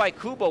shot by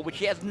Kubo, which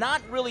he has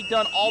not really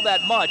done all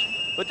that much,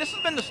 but this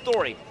has been the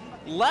story.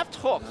 Left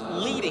hooks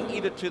leading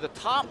either to the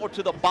top or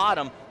to the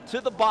bottom,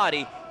 to the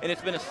body, and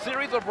it's been a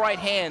series of right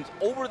hands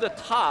over the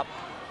top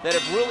that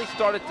have really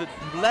started to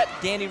let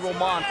Danny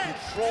Roman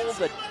control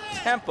the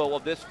tempo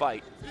of this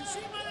fight.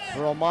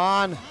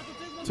 Roman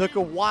took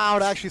a while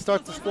to actually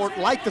start the sport,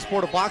 like the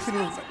sport of boxing.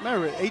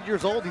 Remember, 8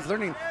 years old, he's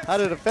learning how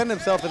to defend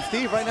himself. And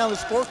Steve, right now, the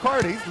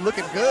scorecard, he's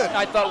looking good.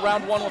 I thought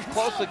round 1 was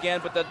close again,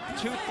 but the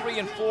 2, 3,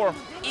 and 4,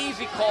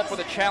 easy call for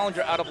the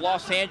challenger out of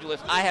Los Angeles.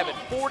 I have it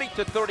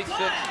 40-36,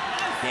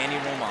 Danny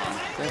Roman.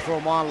 Since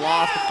Roman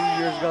lost a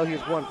few years ago, he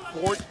has won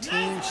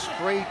 14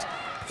 straight.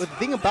 But the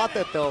thing about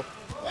that, though,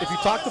 if you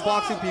talk to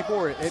boxing people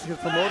or his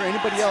promoter,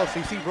 anybody else,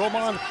 you see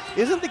Roman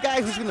isn't the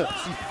guy who's going to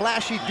be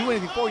flashy, do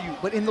anything for you.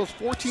 But in those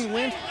 14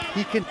 wins,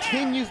 he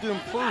continues to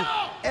improve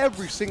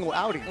every single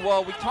outing.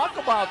 Well, we talk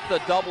about the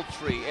double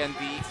tree and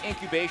the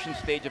incubation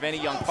stage of any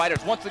young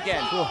fighters. Once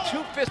again,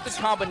 two-fisted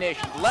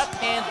combination, left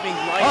hands being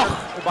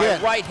lighter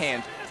by right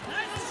hand.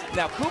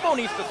 Now, Kubo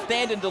needs to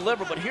stand and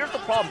deliver, but here's the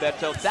problem,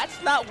 Beto.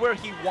 That's not where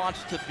he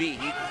wants to be.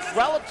 He's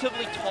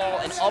relatively tall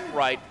and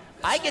upright.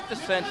 I get the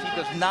sense he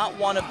does not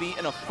want to be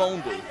in a phone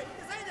booth,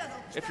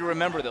 if you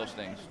remember those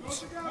things.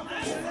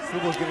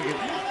 Kubo's going to get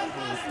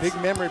a big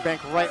memory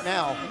bank right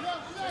now.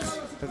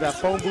 Because that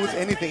phone booth,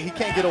 anything, he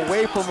can't get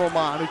away from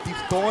Roman. He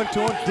keeps going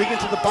to him, digging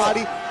to the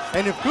body.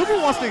 And if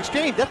Kubo wants to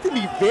exchange, that's going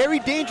to be very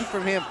dangerous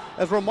from him,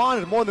 as Roman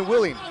is more than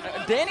willing.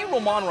 Danny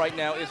Roman right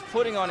now is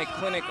putting on a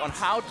clinic on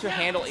how to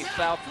handle a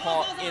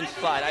southpaw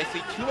inside. I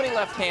see too many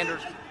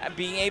left-handers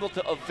being able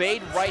to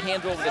evade right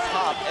hands over the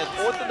top as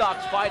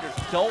orthodox fighters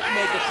don't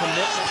make a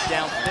commitment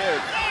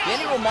downstairs.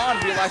 Danny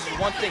Roman realizes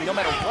one thing: no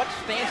matter what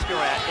stance you're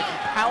at, if you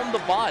pound the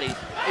body,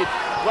 it's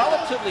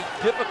relatively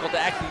difficult to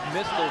actually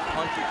miss those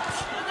punches.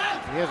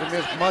 He hasn't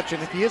missed much,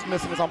 and if he is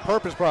missing, it's on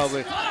purpose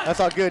probably. That's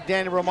how good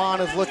Danny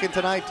Roman is looking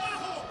tonight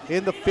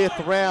in the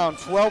 5th round.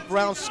 12th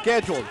round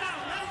scheduled.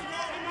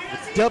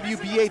 The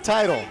WBA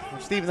title.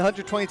 Steve, in the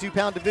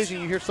 122-pound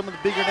division, you hear some of the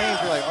bigger names,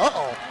 you're like,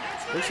 uh-oh.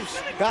 There's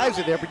some guys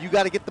in there, but you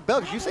got to get the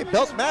belt. You say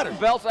belts matter.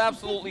 Belts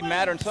absolutely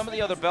matter, and some of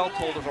the other belt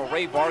holders are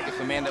Ray Vargas,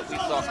 a man that we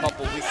saw a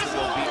couple weeks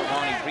ago beat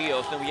Ronnie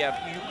Rios. Then we have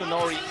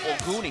Yukinori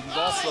Oguni, who's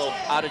also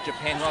out of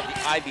Japan, who has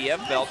the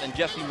IBF belt, and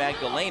Jesse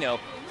Magdaleno,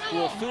 who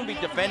will soon be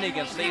defending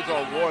against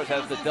Cesar Juarez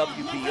as the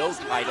WBO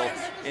title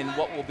in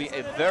what will be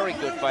a very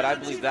good fight. I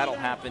believe that'll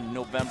happen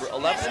November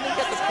 11th. And then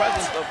get the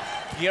presence of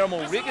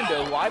Guillermo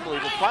Rigondeaux, who I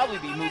believe will probably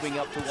be moving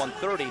up to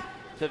 130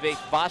 to face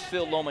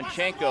Vasyl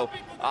Lomachenko.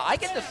 I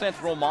get the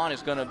sense Roman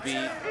is going to be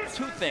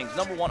 2 things.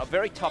 Number 1, a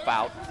very tough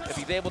out if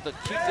he's able to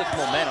keep this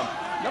momentum.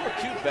 Number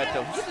 2,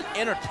 Beto, he's an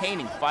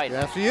entertaining fighter.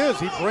 Yes, he is.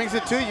 He brings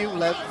it to you.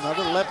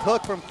 Another left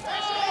hook from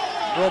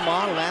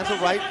Roman, lands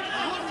it right.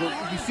 So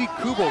you see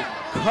Kubo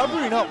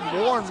covering up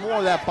more and more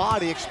of that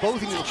body,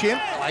 exposing the chin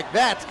like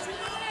that.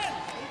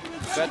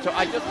 Beto,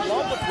 I just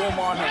love what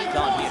Roman has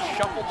done. He has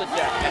shuffled the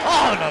deck.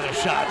 Oh, another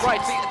shot.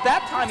 Right, see, at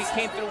that time he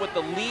came through with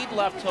the lead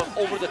left hook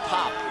over the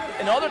top.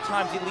 And other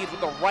times he leads with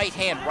the right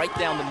hand right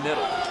down the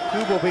middle.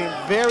 Kubo being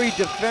very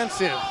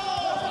defensive.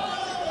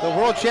 The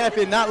world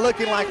champion not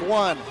looking like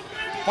one.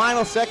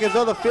 Final seconds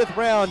of the 5th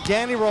round.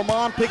 Danny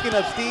Roman picking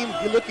up steam,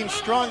 looking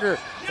stronger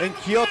in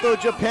Kyoto,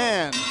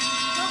 Japan.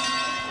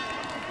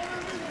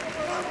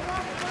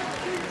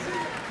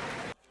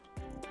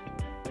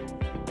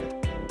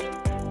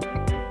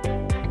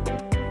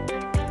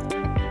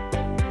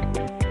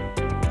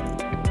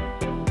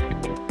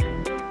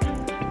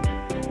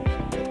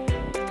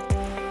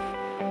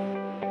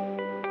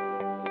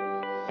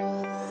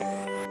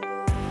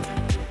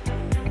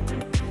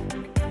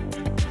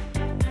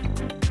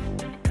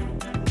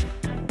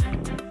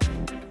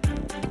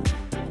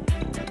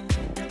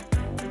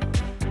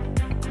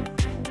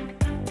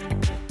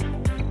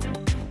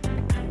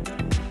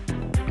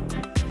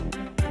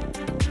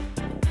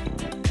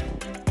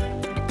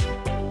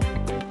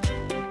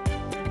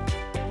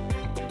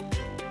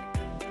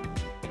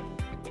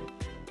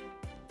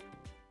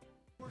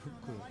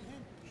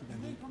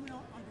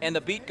 And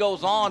the beat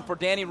goes on for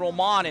Danny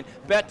Roman. And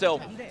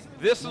Beto,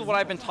 this is what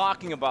I've been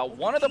talking about.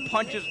 One of the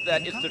punches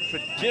that is the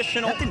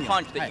traditional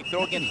punch that you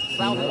throw against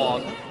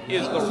southpaws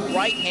is the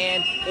right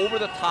hand over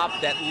the top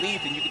that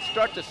leads. And you can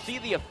start to see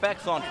the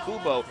effects on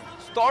Kubo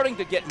starting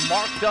to get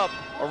marked up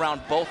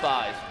around both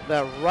eyes.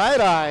 That right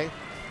eye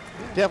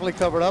definitely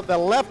covered up. That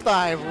left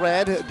eye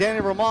red. Danny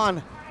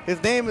Roman,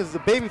 his name is the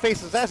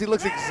babyface assassin. He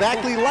looks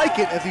exactly like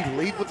it as he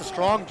leads with a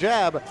strong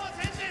jab.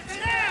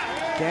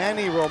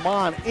 Danny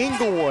Roman,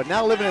 Inglewood,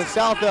 now living in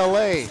South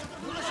LA.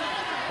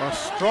 A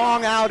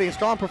strong outing,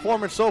 strong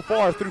performance so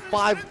far through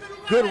 5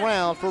 good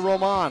rounds for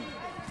Roman.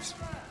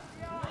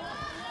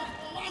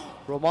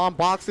 Roman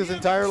boxed his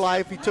entire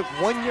life. He took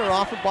 1 year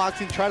off of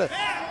boxing, tried to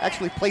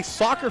actually play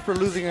soccer for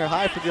losing her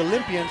high for the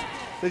Olympians.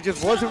 He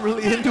just wasn't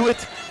really into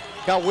it.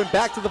 Went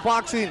back to the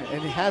boxing,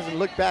 and he hasn't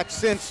looked back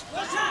since.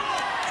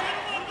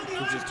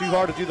 It's just too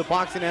hard to do the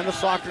boxing and the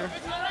soccer.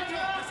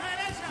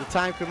 The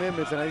time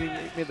commitments, and I think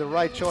he made the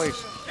right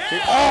choice.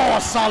 Oh,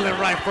 a solid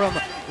right from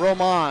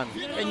Roman.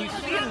 And you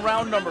see in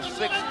round number 6,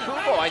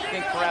 Kubo, I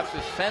think, perhaps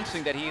is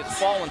sensing that he has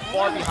fallen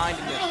far behind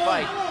in this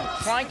fight,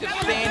 trying to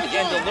stand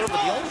and deliver.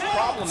 The only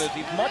problem is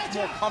he's much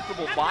more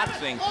comfortable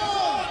boxing.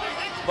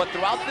 But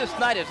throughout this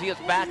night, as he has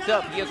backed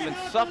up, he has been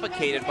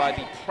suffocated by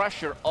the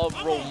pressure of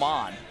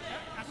Roman.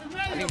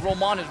 I think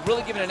Roman has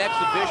really given an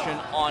exhibition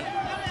on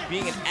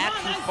being an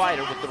action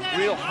fighter with a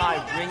real high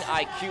ring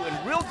IQ and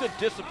real good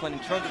discipline in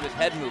terms of his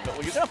head movement.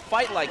 When you're going to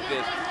fight like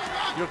this,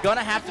 you're going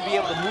to have to be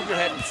able to move your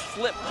head and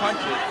flip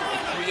punches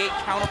and create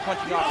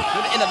counter-punching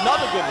opportunity. And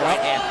another good right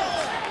hand.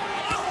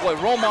 Boy,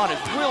 Roman is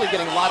really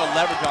getting a lot of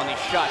leverage on these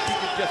shots. You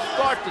can just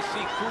start to see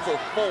Kubo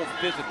fold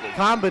physically.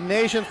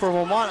 Combination for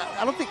Roman.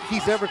 I don't think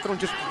he's ever thrown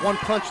just one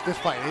punch this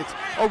fight. It's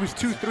always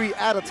 2, 3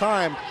 at a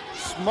time.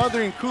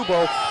 Smothering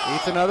Kubo.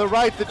 Eats another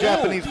right, the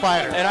Japanese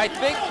fighter. And I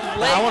think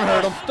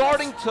legs are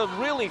starting to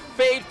really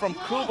fade from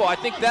Kubo. I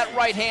think that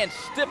right hand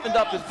stiffened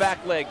up his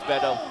back legs,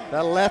 Beto.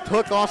 That left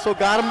hook also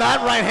got him.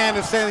 That right hand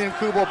is sending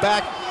Kubo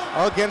back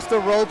against the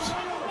ropes.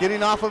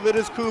 Getting off of it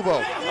is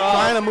Kubo.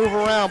 Trying to move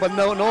around, but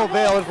no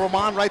avail. Is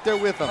Roman right there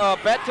with him.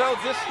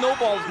 Beto, this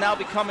snowball is now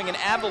becoming an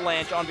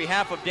avalanche on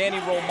behalf of Danny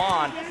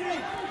Roman.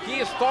 He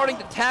is starting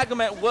to tag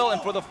him at will,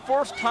 and for the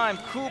first time,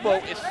 Kubo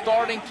is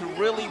starting to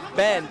really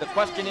bend. The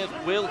question is,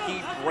 will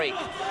he break?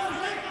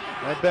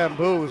 That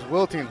bamboo is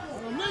wilting.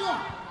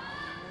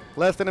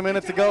 Less than a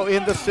minute to go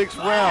in the 6th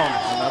round.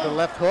 Another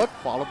left hook,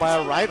 followed by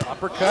a right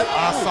uppercut.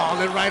 A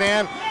solid right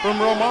hand from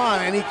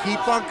Roman, and he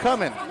keeps on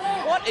coming.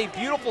 What a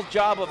beautiful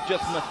job of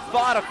just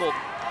methodical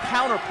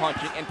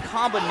counter-punching and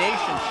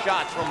combination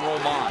shots from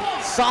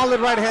Roman. Solid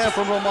right hand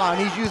from Roman.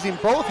 He's using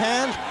both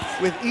hands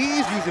with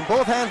ease, using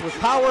both hands with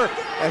power,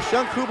 as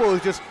Shun Kubo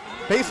is just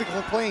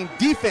basically playing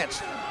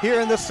defense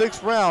here in the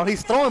 6th round.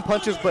 He's throwing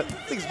punches, but I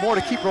think it's more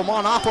to keep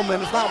Roman off him,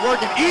 and it's not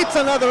working. Eats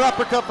another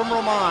uppercut from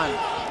Roman.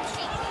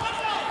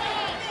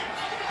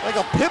 Like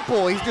a pit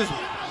bull, he's just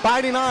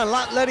biting on,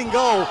 not letting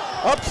go.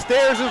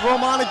 Upstairs is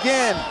Roman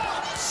again.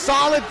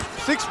 Solid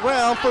 6th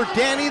round for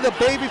Danny, the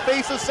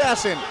babyface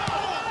assassin,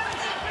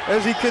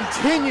 as he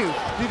continues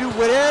to do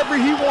whatever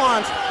he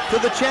wants to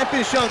the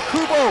champion Shun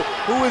Kubo,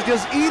 who is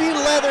just eating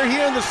leather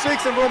here in the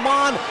 6th, and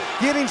Roman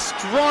getting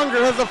stronger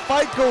as the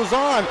fight goes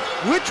on.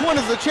 Which one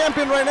is the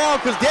champion right now?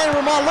 Because Danny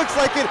Roman looks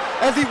like it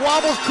as he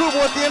wobbles Kubo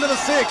at the end of the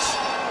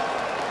 6th.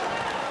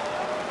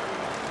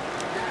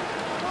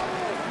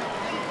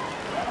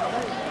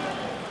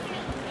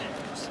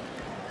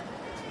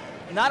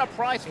 Not a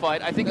prize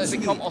fight. I think it's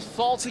become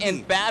assault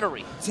and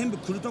battery.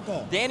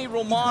 Danny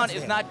Roman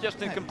is not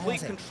just in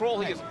complete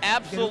control. He is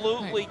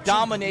absolutely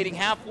dominating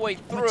halfway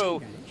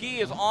through.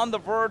 He is on the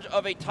verge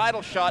of a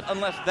title shot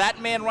unless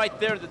that man right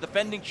there, the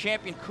defending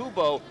champion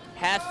Kubo,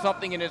 has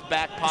something in his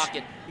back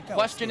pocket.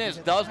 Question is,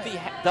 does he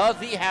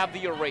have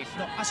the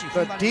eraser?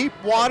 The deep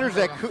waters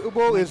that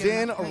Kubo is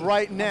in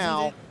right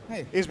now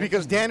is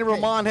because Danny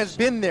Roman has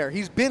been there.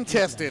 He's been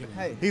tested.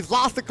 He's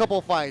lost a couple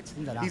fights.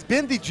 He's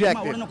been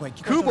dejected.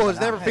 Kubo has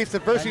never faced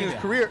adversity in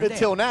his career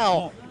until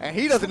now, and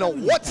he doesn't know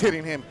what's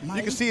hitting him.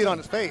 You can see it on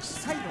his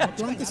face.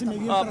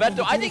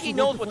 Beto, I think he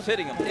knows what's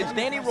hitting him. It's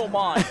Danny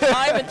Roman,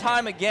 time and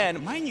time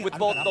again, with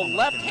both the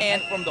left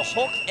hand from the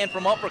hooks and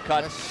from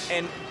uppercuts,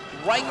 and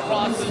right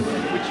crosses,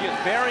 which is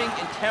varying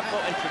in tempo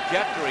and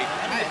trajectory.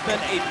 It's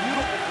been a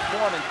beautiful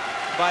performance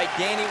by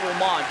Danny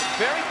Roman, the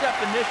very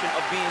definition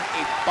of being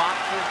a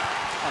boxer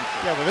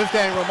puncher. Yeah, but this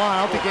Danny Roman,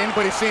 I don't think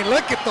anybody's seen.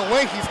 Look at the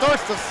way he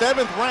starts the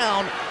 7th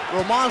round.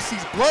 Roman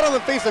sees blood on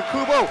the face of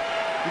Kubo.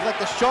 He's like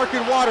the shark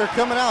in water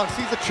coming out and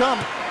sees a chum.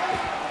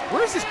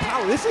 Where's his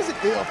power? This isn't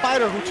a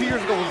fighter who 2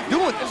 years ago was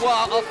doing this. Well,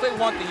 I'll say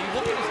one thing. You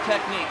look at his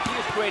technique. He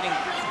is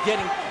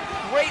getting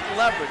great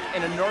leverage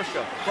and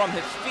inertia from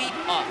his feet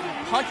up. You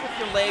punch with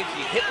your legs,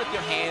 you hit with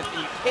your hands,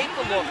 and you take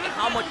a look at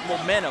how much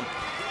momentum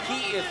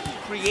he is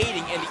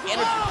creating and the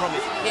energy from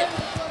his hips.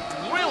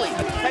 Really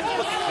a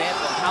textbook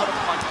example of how to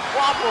punch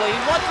properly.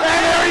 And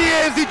there he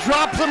is. He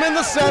drops him in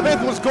the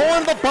 7th. Was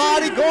going to the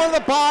body, going to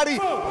the body.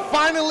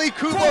 Finally,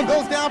 Kubo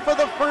goes down for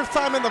the first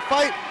time in the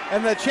fight.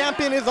 and the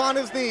champion is on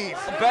his knees.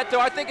 Beto,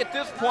 I think at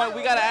this point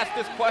we got to ask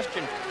this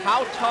question.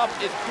 How tough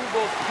is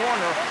Kubo's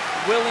corner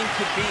willing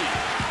to be?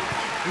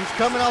 He's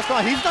coming out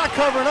strong. He's not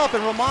covering up,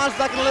 and Roman's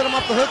not going to let him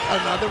off the hook.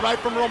 Another right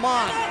from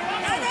Roman.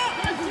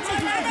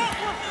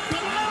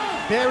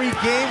 Very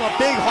game, a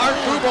big heart.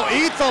 Kubo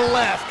eats a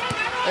left.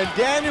 And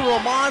Danny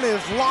Roman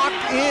is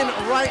locked in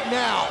right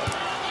now.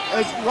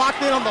 Is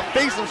locked in on the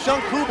face of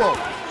Shun Kubo.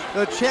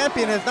 The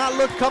champion has not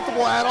looked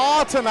comfortable at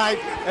all tonight.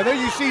 And there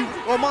you see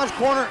Roman's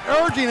corner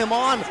urging him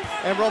on.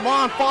 And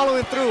Roman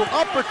following through.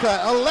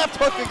 Uppercut, a left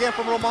hook again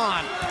from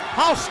Roman.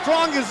 How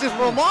strong is this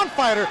Roman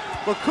fighter?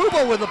 But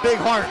Kubo with a big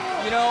heart.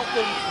 You know,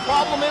 the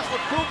problem is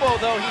with Kubo,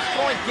 though, he's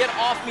throwing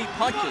get-off-me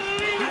punches.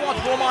 He wants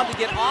Roman to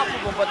get off of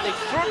him, but they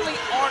certainly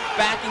aren't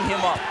backing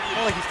him up.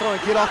 Not like he's throwing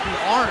get-off-me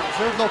arms.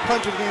 There's no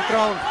punches being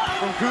thrown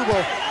from Kubo.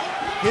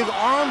 His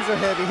arms are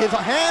heavy. His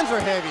hands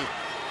are heavy.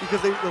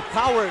 Because the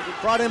power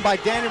brought in by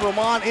Danny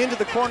Roman into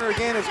the corner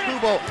again is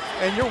Kubo.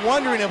 And you're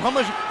wondering if how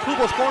much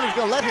Kubo's corner is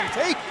going to let him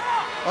take.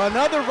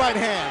 Another right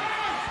hand.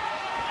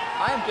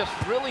 I am just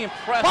really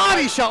impressed.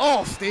 Body shot.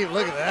 Oh, Steve,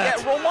 look at that.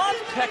 Yeah,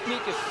 Roman's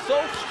technique is so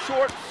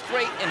short,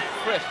 straight, and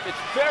crisp. It's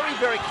very,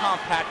 very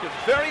compact.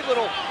 There's very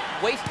little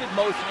wasted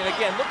motion. And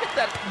again, look at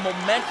that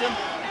momentum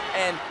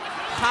and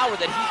power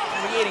that he's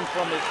creating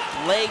from his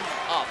legs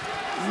up.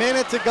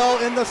 Minute to go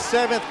in the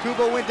 7th.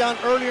 Kubo went down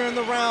earlier in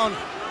the round.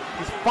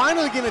 He's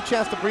finally getting a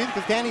chance to breathe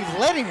because Danny's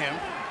letting him.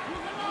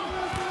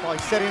 While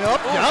he's setting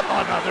up. Yep,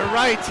 another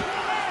right.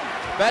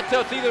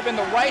 Beto, it's either been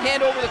the right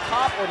hand over the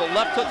top or the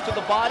left hook to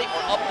the body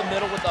or up the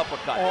middle with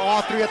uppercut. Or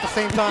all three at the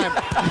same time.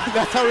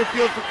 That's how it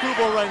feels for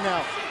Kubo right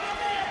now.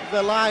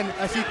 The line,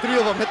 I see 3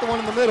 of them hit the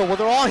one in the middle. Well,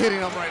 they're all hitting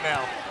him right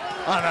now.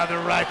 Another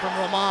right from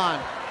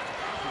Roman.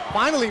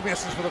 Finally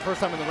misses for the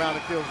first time in the round,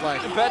 it feels like.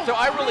 Beto,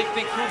 I really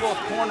think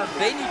Kubo's corner,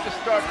 they need to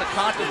start the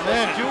contest.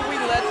 Do we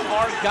let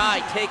our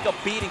guy take a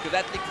beating? Because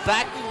that's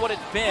exactly what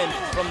it's been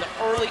from the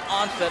early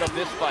onset of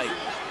this fight.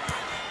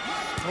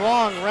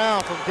 Strong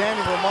round from Danny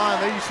Roman.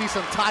 There you see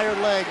some tired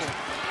legs.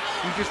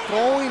 He's just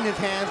throwing his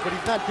hands, but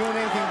he's not doing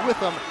anything with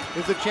them.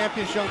 Is the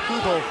champion Shun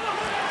Kubo.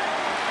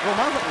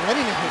 Roman's not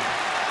letting him hit.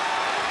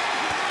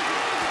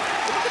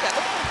 Look at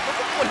that. Look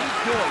at what he's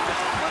doing.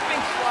 Just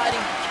flipping,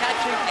 sliding,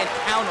 catching, and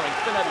countering.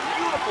 It's been a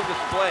beautiful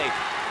display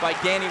by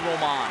Danny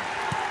Roman.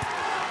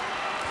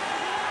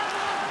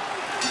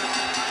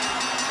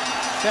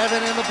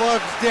 7 in the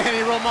books. Danny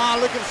Roman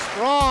looking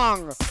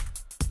strong.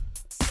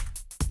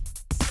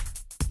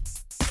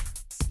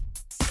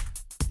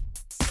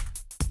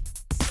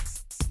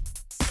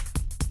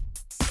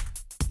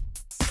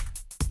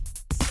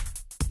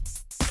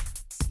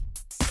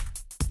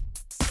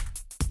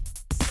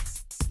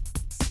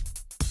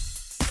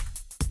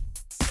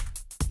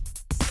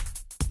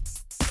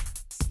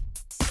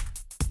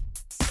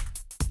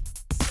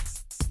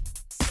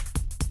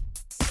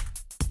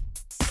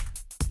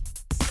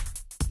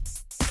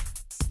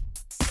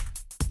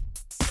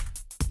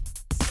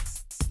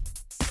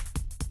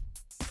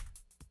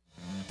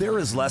 There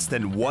is less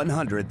than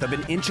 1/100th of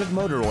an inch of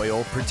motor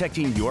oil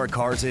protecting your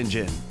car's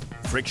engine.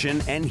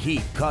 Friction and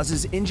heat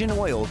causes engine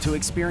oil to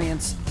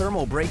experience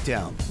thermal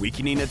breakdown,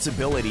 weakening its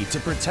ability to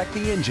protect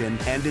the engine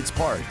and its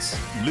parts.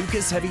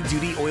 Lucas Heavy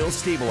Duty Oil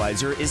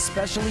Stabilizer is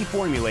specially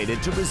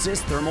formulated to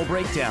resist thermal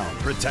breakdown,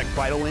 protect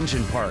vital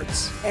engine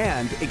parts,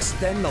 and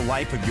extend the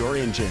life of your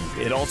engine.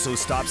 It also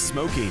stops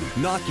smoking,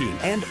 knocking,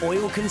 and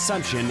oil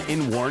consumption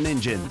in worn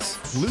engines.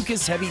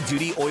 Lucas Heavy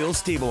Duty Oil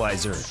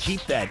Stabilizer.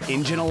 Keep that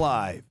engine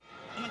alive.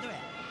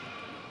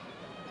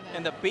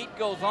 And the beat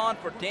goes on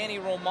for Danny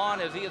Roman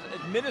as he is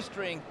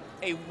administering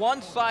a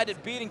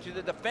one-sided beating to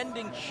the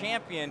defending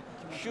champion,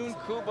 Shun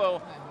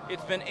Kubo.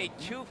 It's been a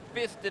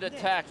two-fisted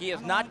attack. He has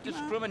not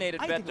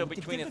discriminated, Beto,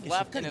 between his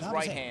left and his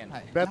right hand.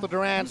 Beto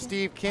Duran,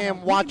 Steve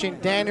Kim watching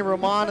Danny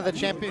Roman and the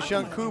champion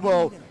Shun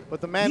Kubo.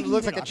 But the man who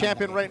looks like a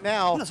champion right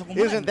now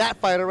isn't that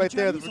fighter right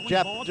there from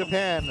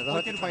Japan, the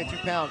 122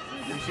 pounds.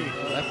 You see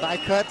left eye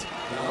cut,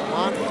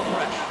 Roman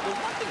fresh. The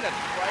one thing that's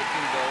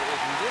striking, though,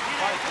 is in this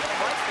fight,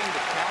 despite being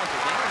the challenger,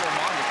 Danny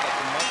Roman is like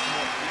a much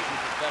more seasoned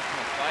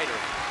professional fighter.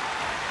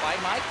 By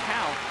my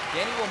count,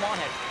 Danny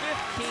Roman has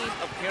 15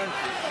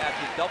 appearances at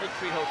the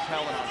Doubletree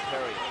Hotel in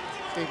Ontario.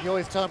 Steve, you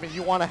always tell me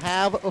you want to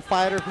have a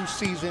fighter who's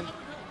seasoned.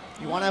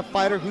 You want to have a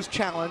fighter who's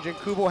challenged, and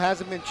Kubo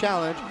hasn't been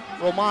challenged.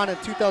 Roman in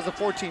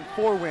 2014,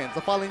 4 wins.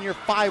 The following year,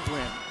 5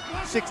 wins.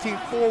 16,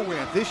 4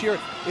 wins. This year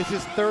is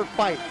his 3rd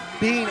fight.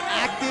 Being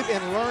active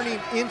and learning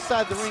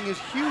inside the ring is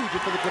huge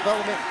for the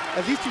development,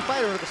 as these two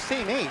fighters are the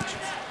same age.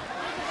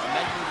 I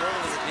mentioned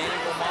earlier, Danny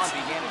Roman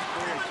began his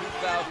career in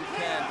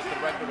 2010 with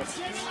a record of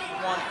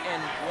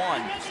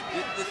 2-1-1.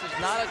 This is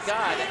not a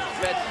guy that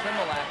fed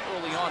Similac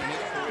early on in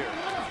his career.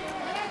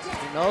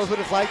 He knows what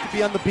it's like to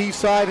be on the B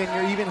side, and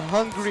you're even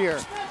hungrier,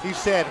 he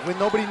said, when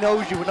nobody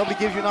knows you, when nobody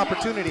gives you an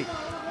opportunity.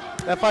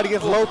 That fight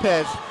against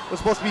Lopez was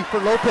supposed to be for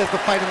Lopez to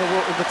fight in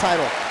the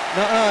title.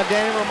 Nuh-uh,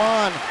 Danny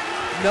Roman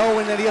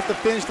knowing that he has to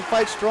finish the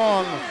fight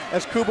strong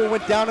as Kubo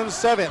went down in the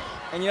 7th.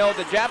 And you know,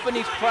 the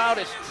Japanese crowd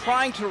is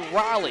trying to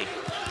rally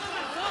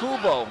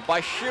Kubo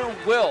by sheer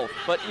will.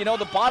 But, you know,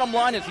 the bottom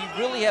line is he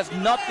really has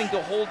nothing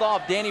to hold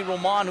off Danny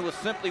Roman, who is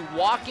simply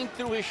walking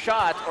through his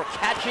shots or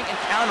catching and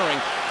countering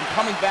and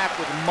coming back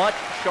with much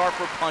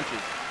sharper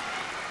punches.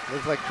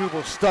 Looks like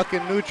Kubo's stuck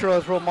in neutral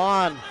as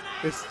Roman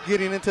is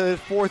getting into his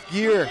fourth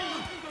gear.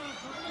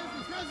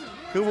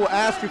 Kubo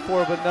asked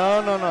before, but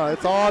no.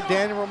 It's all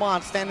Danny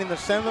Roman standing in the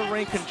center of the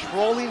ring,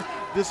 controlling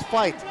this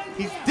fight.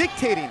 He's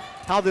dictating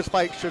how this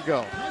fight should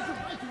go.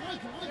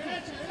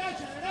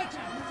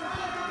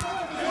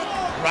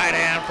 Right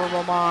hand from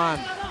Roman.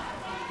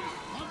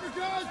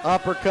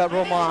 Uppercut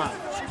Roman.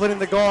 Splitting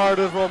the guard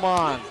is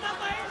Roman.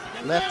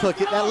 Left hook.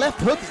 That left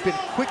hook has been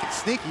quick and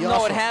sneaky also.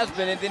 No, it has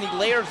been, and then he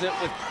layers it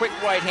with quick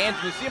right hands.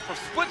 And you see him for a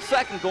split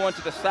second go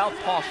into the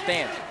southpaw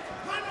stance.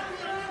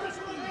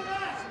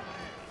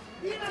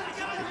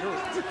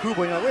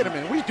 Kubo, wait a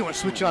minute. What are you doing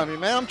switching on me,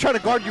 man? I'm trying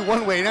to guard you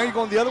one way. Now you're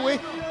going the other way?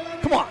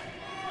 Come on.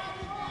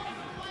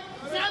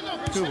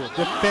 Kubo,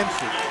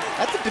 defensive.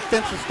 That's a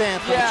defensive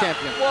stance for the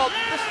champion. Well,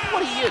 this is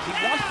what he is. He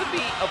wants to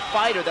be a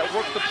fighter that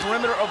works the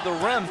perimeter of the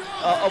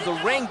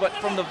ring, but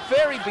from the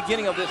very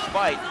beginning of this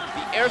fight,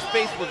 the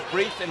airspace was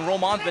breached, and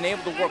Roman's been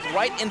able to work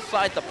right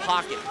inside the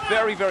pocket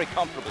very, very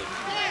comfortably.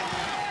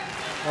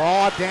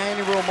 Oh,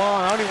 Danny Roman.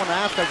 I don't even want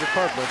to ask that your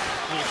card, but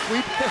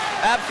sweep.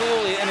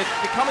 Absolutely, and it's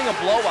becoming a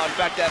blowout. In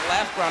fact, that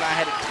last round I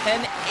had it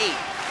 10-8.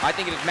 I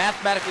think it is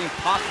mathematically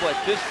impossible at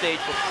this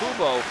stage for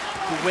Kubo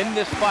to win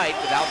this fight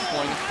without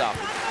scoring a stop.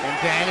 And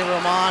Danny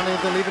Roman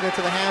isn't leaving it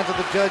to the hands of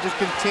the judges,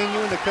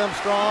 continuing to come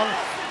strong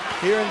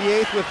here in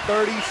the 8th with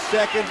 30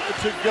 seconds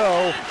to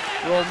go.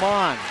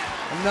 Roman,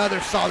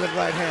 another solid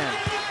right hand.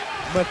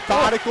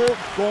 Methodical,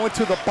 going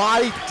to the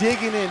body,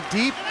 digging in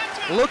deep,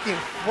 looking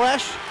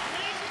fresh.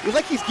 It's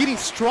like he's getting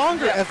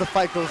stronger as the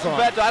fight goes on.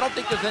 But I don't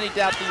think there's any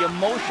doubt the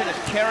emotion is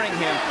carrying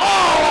him.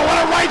 Oh, what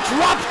a right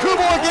drop,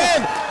 Kubo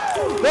again!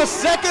 The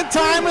second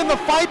time in the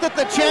fight that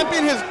the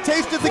champion has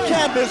tasted the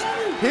canvas.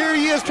 Here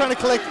he is trying to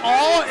collect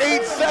all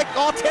 10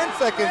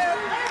 seconds.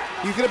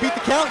 He's gonna beat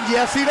the count.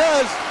 Yes, he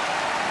does.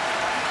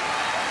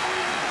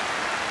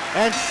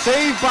 And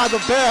saved by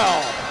the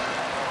bell.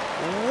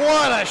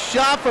 What a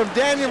shot from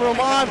Danny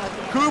Roman.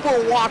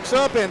 Kubo walks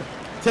up and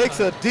takes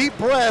a deep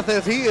breath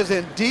as he is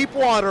in deep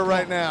water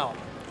right now.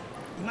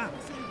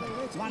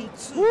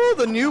 Woo,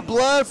 the new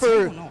blood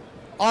for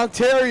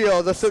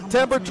Ontario, the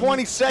September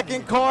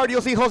 22nd card.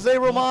 You'll see Jose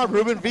Roman,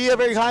 Ruben Villa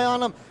very high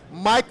on him.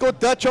 Michael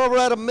Dutch over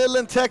out of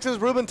Midland, Texas.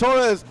 Ruben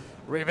Torres,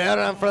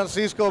 Rivera and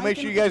Francisco. Make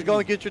sure you guys go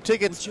and get your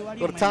tickets.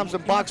 Go to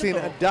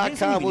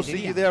ThompsonBoxing.com. We'll see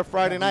you there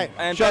Friday night.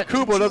 And Sean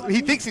Kubo, he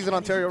thinks he's in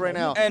Ontario right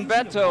now. And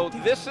Beto,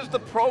 this is the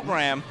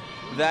program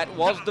that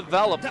was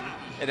developed,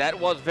 that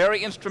was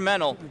very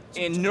instrumental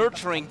in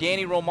nurturing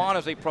Danny Roman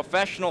as a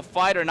professional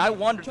fighter. And I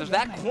wonder, does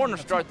that corner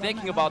start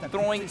thinking about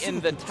throwing in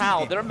the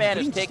towel? Their man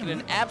has taken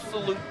an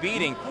absolute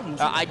beating.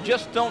 I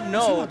just don't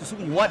know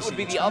what would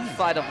be the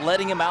upside of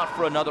letting him out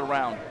for another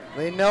round.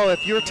 They know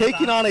if you're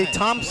taking on a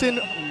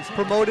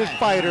Thompson-promoted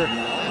fighter,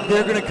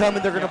 they're going to come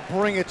and they're going to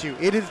bring it to you.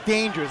 It is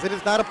dangerous. It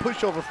is not a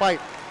pushover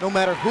fight, no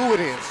matter who it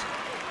is.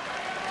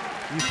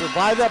 You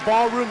survive that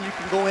ballroom, you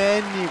can go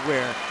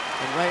anywhere.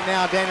 And right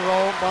now, Danny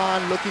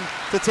Roman looking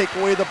to take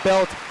away the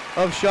belt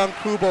of Sean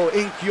Kubo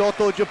in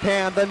Kyoto,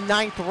 Japan, the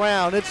 9th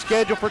round. It's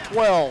scheduled for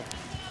 12.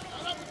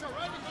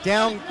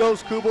 Down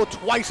goes Kubo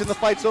twice in the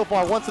fight so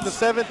far, once in the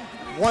 7th,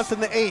 once in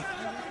the 8th.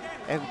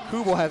 And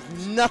Kubo has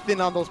nothing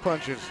on those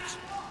punches.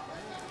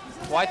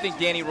 Well, I think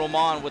Danny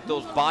Roman, with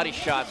those body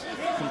shots,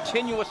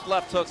 continuous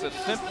left hooks, has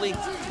simply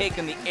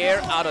taken the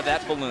air out of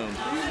that balloon.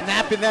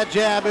 Snapping that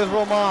jab is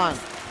Roman.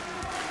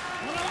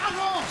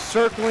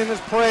 Circling his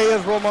prey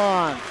is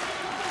Roman.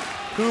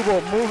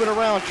 Kubo moving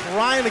around,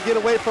 trying to get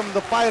away from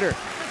the fighter.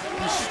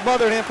 He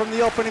smothered him from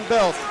the opening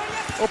bell.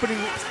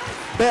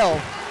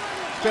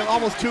 Spent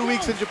almost 2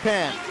 weeks in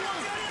Japan.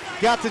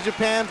 Got to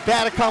Japan,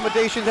 bad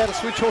accommodations, had to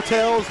switch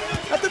hotels.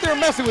 Not that they were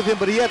messing with him,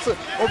 but he had to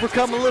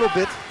overcome a little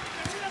bit.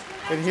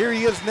 And here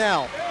he is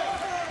now.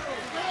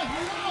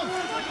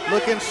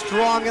 Looking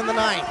strong in the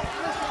 9th.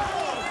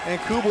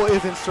 And Kubo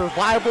is in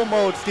survival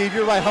mode, Steve.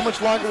 You're right. How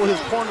much longer will his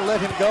corner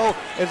let him go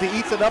as he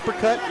eats an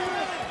uppercut?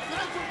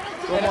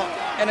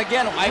 And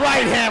again,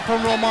 right hand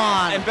from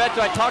Roman. And Beto,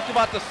 I talked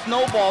about the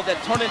snowball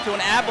that turned into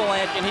an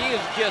avalanche, and he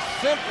is just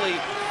simply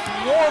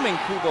swarming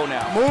Kubo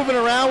now. Moving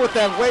around with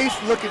that waist,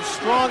 looking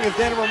strong as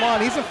Danny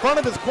Roman. He's in front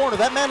of his corner.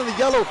 That man in the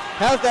yellow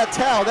has that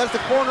towel. That's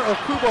the corner of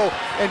Kubo.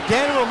 And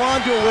Danny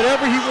Roman doing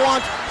whatever he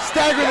wants.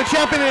 Staggering the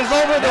champion is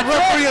over. The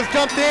referee has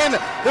jumped in.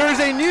 There is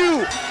a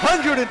new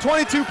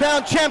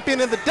 122-pound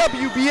champion in the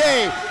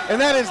WBA, and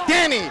that is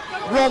Danny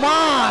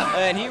Roman.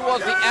 And he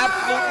was the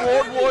absolute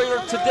road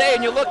warrior today.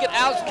 And you look at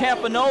Alex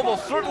Campanovo,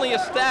 certainly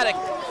ecstatic.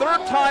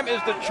 3rd time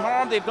is the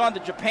charm. They've gone to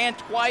Japan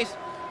twice.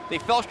 They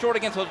fell short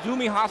against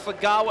Hozumi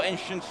Hasegawa and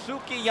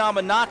Shinsuke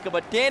Yamanaka,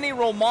 but Danny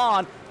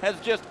Roman has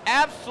just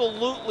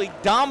absolutely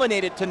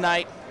dominated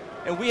tonight,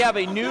 and we have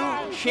a new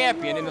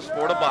champion in the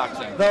sport of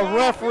boxing. The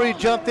referee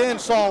jumped in,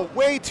 saw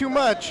way too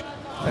much,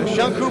 and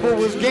Sean Kubo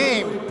was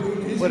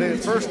game. but in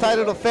his first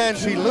title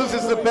defense, he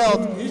loses the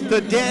belt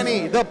to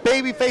Danny, the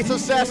babyface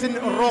assassin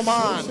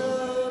Roman.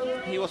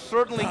 He was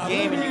certainly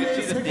game, and you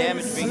could see the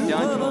damage being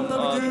done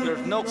to him.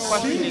 There's no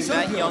questioning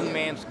that young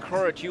man's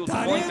courage. He was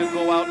going to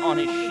go out on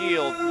his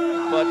shield,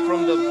 but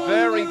from the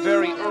very,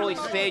 very early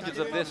stages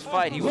of this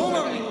fight, he was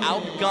simply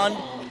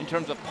outgunned in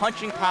terms of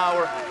punching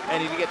power,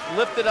 and he gets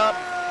lifted up.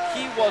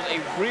 He was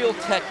a real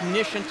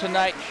technician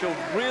tonight, showed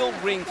real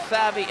ring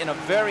savvy and a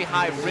very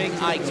high ring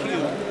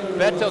IQ.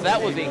 Beto,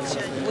 that was a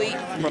complete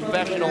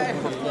professional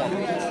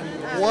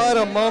performance. What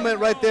a moment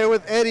right there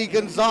with Eddie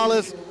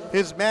Gonzalez,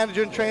 his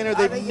manager and trainer.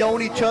 They've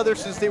known each other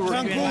since they were,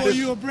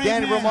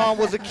 Danny Roman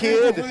was a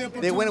kid.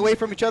 They went away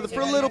from each other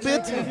for a little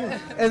bit,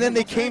 and then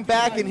they came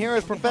back, and here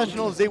as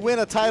professionals, they win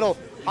a title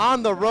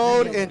on the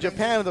road in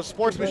Japan. The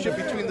sportsmanship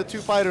between the two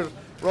fighters,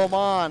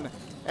 Roman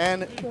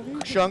and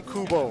Shun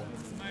Kubo.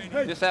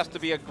 This has to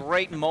be a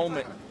great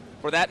moment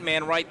for that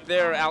man right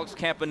there, Alex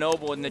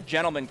Campanovo, and the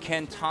gentleman,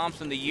 Ken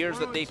Thompson, the years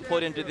that they've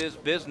put into this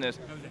business.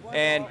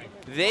 And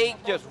they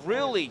just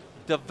really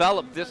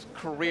developed this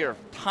career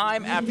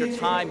time after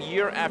time,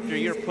 year after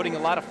year, putting a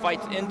lot of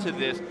fights into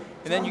this.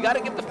 And then you got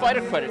to give the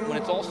fighter credit when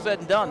it's all said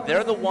and done.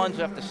 They're the ones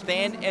who have to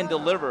stand and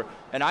deliver.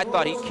 And I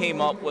thought he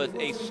came up with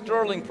a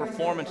sterling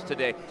performance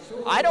today.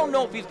 I don't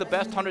know if he's the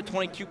best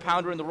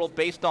 122-pounder in the world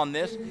based on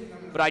this,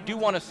 but I do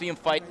want to see him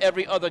fight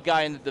every other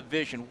guy in the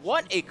division.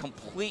 What a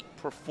complete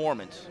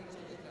performance.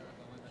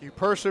 You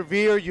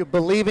persevere, you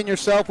believe in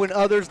yourself when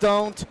others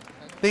don't.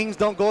 Things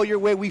don't go your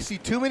way. We see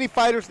too many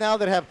fighters now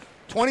that have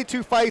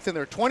 22 fights and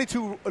they're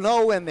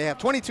 22-0 and they have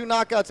 22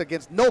 knockouts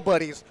against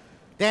nobodies.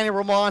 Danny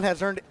Roman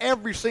has earned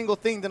every single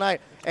thing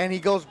tonight, and he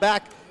goes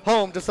back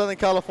home to Southern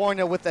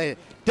California with a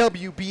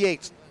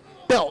WBH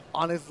belt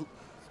on his.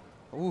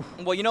 Oof.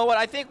 Well, you know what?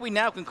 I think we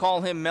now can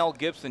call him Mel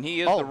Gibson. He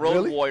is the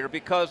road warrior,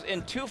 because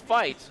in 2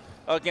 fights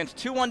against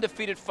 2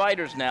 undefeated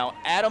fighters now,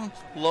 Adam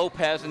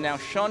Lopez and now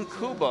Shun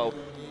Kubo,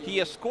 he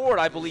has scored,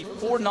 I believe,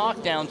 4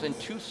 knockdowns and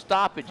 2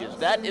 stoppages.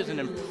 That is an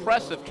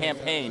impressive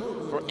campaign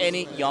for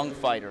any young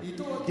fighter.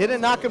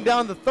 Didn't knock him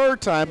down the 3rd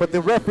time, but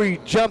the referee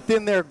jumped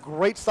in there.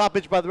 Great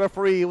stoppage by the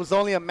referee. It was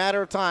only a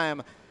matter of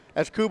time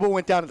as Kubo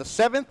went down to the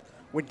 7th,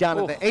 went down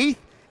to the 8th,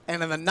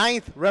 and in the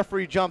 9th,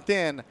 referee jumped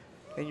in.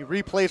 And you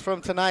replays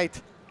from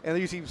tonight, and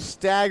you see him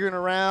staggering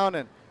around,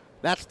 and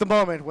that's the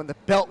moment when the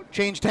belt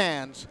changed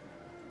hands,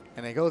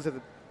 and it goes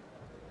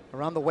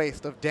around the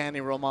waist of Danny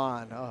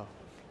Roman. Oh.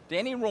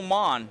 Danny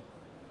Roman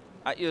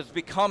is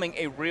becoming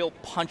a real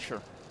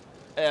puncher.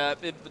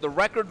 The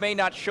record may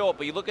not show it,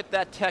 but you look at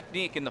that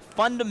technique and the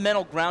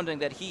fundamental grounding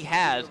that he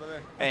has,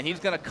 and he's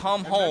going to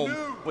come home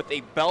with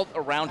a belt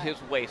around his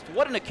waist.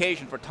 What an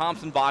occasion for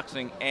Thompson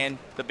Boxing and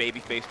the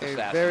baby-faced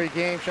assassin. Very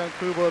game, Shun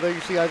Kubo. There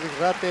you see Isaac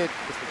Rate,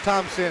 Mr.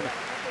 Thompson.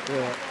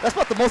 That's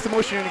about the most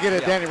emotion you're going to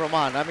get at Danny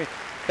Roman. I mean,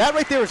 that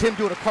right there is him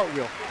doing a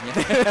cartwheel.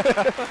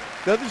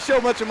 Doesn't show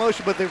much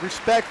emotion, but the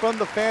respect from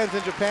the fans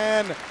in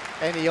Japan,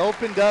 and he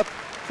opened up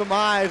some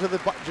eyes of the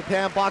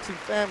Japan boxing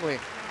family.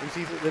 You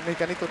see the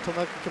Mekanito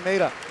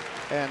Kameda,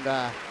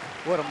 and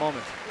what a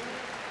moment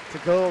to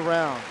go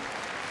around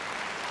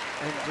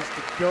and just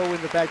to go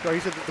in the backyard.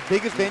 He said that the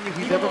biggest venue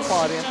he's ever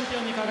fought in.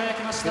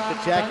 Get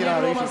the jacket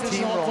out. He's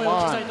Team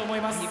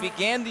Roman. He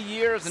began the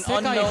year as an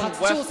unknown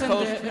West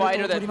Coast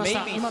fighter that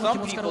maybe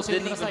some people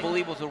didn't even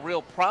believe was a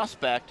real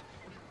prospect.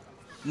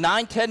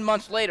 9-10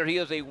 months later, he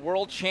is a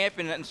world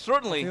champion and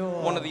certainly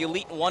one of the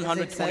elite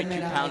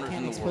 122-pounders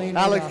in the world.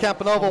 Alex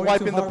Campanovo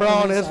wiping the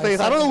brown on his face.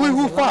 I don't know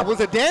who fought. Was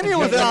it Danny or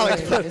was it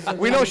Alex?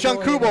 We know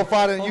Shun Kubo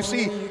fought, and you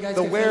see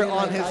the wear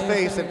on his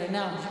face. And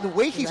the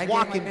way he's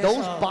walking,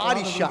 those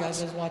body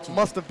shots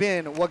must have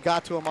been what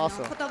got to him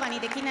also.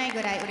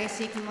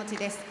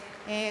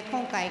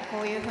 今回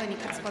こういう風に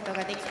勝つこと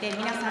ができて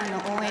皆さんの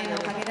応援のお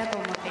かげだと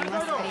思っていま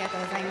す。ありがと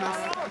うございま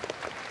す。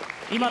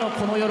今の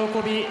この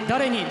喜び、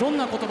誰にどん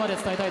な言葉で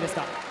伝えたいです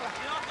か。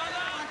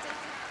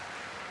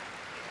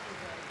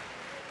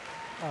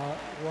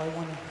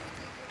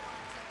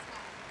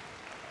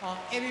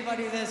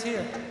Everybody that's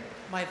here,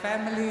 my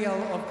family,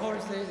 of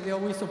course, they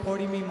always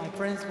supporting me. My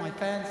friends, my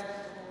fans,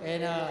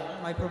 and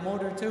my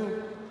promoter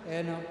too,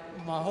 and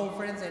my whole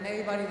friends and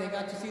everybody that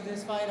got to see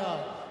this fight.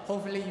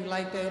 Hopefully you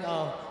liked it.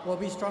 We'll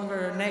be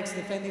stronger next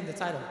defending the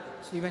title,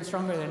 even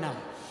stronger than now.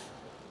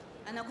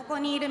 ここ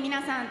にいる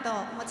皆さんと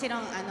もちろ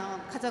ん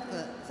家族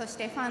そし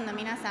てファンの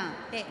皆さん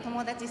で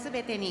友達す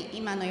べてに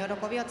今の喜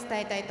びを伝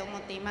えたいと思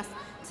っています。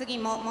次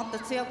ももっと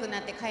強く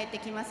なって帰って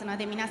きますの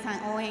で皆さ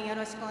ん応援よ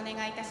ろしくお願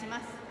いいたしま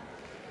す。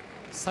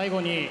最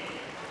後に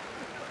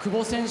久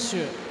保選手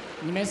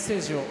にメッセ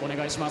ージをお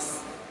願いしま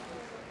す。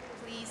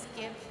Please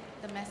give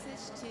the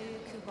message to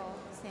Kubo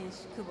選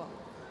手。Kubo.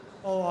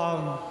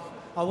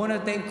 I want to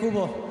thank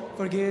Kubo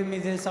for giving me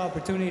this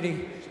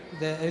opportunity.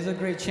 He's a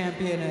great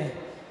champion.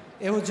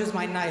 It was just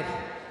my night,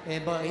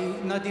 but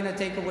nothing to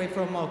take away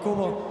from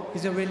Kubo.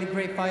 He's a really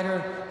great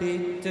fighter.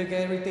 He took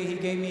everything, he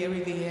gave me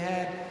everything he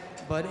had,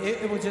 but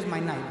it was just my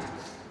night.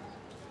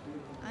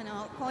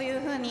 こうい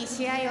う風に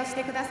試合をし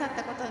てくださっ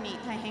たことに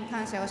大変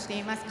感謝をして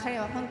います。彼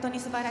は本当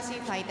に素晴らしい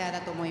ファイターだ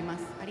と思いま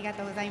す。ありが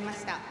とうございま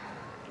した。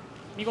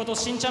見事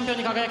新チャンピオン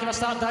に輝きまし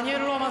たダニエ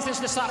ル・ローマン選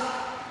手でした。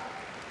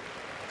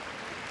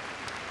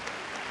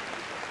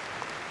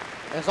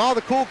 As all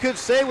the cool kids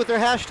say with their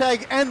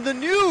hashtag, and the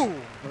new,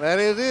 that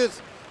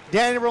is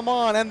Danny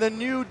Roman, and the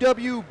new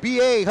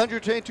WBA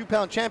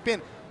 122-pound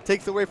champion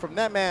takes away from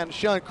that man,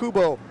 Sean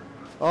Kubo.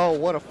 Oh,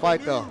 what a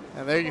fight, though.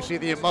 And there you see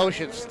the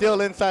emotion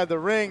still inside the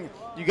ring.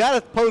 You got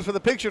to pose for the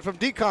picture from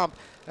Decomp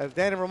as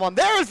Danny Roman.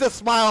 There's the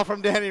smile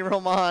from Danny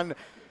Roman.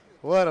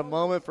 What a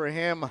moment for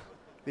him.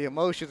 The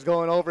emotions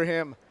going over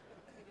him.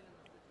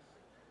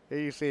 Here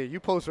you see it. You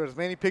post for as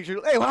many pictures.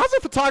 Hey, well, how's the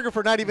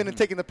photographer not even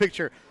taking the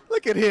picture?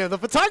 Look at him. The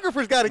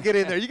photographer's got to get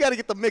in there. You got to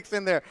get the mix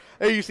in there.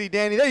 There you see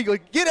Danny. There you go.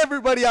 Get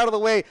everybody out of the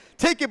way.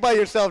 Take it by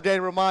yourself, Danny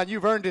Roman.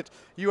 You've earned it.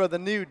 You are the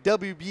new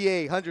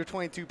WBA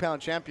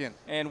 122-pound champion.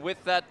 And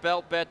with that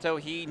belt, Beto,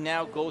 he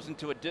now goes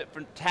into a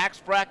different tax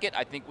bracket.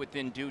 I think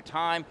within due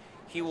time,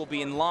 he will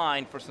be in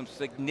line for some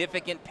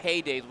significant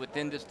paydays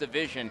within this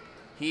division.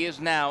 He is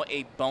now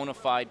a bona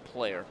fide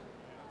player.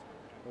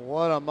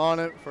 What a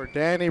moment for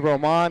Danny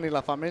Roman y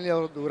la familia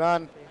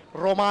Durán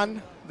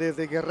Roman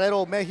desde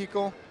Guerrero,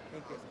 Mexico.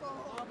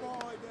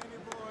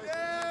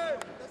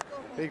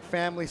 Big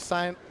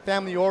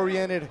family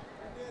oriented.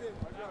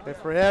 And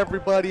for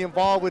everybody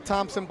involved with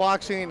Thompson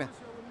Boxing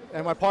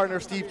and my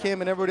partner Steve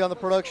Kim and everybody on the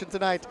production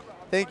tonight,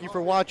 thank you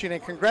for watching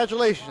and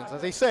congratulations,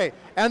 as they say.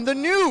 And the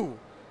new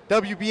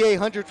WBA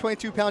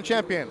 122-pound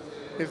champion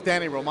is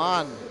Danny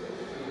Roman.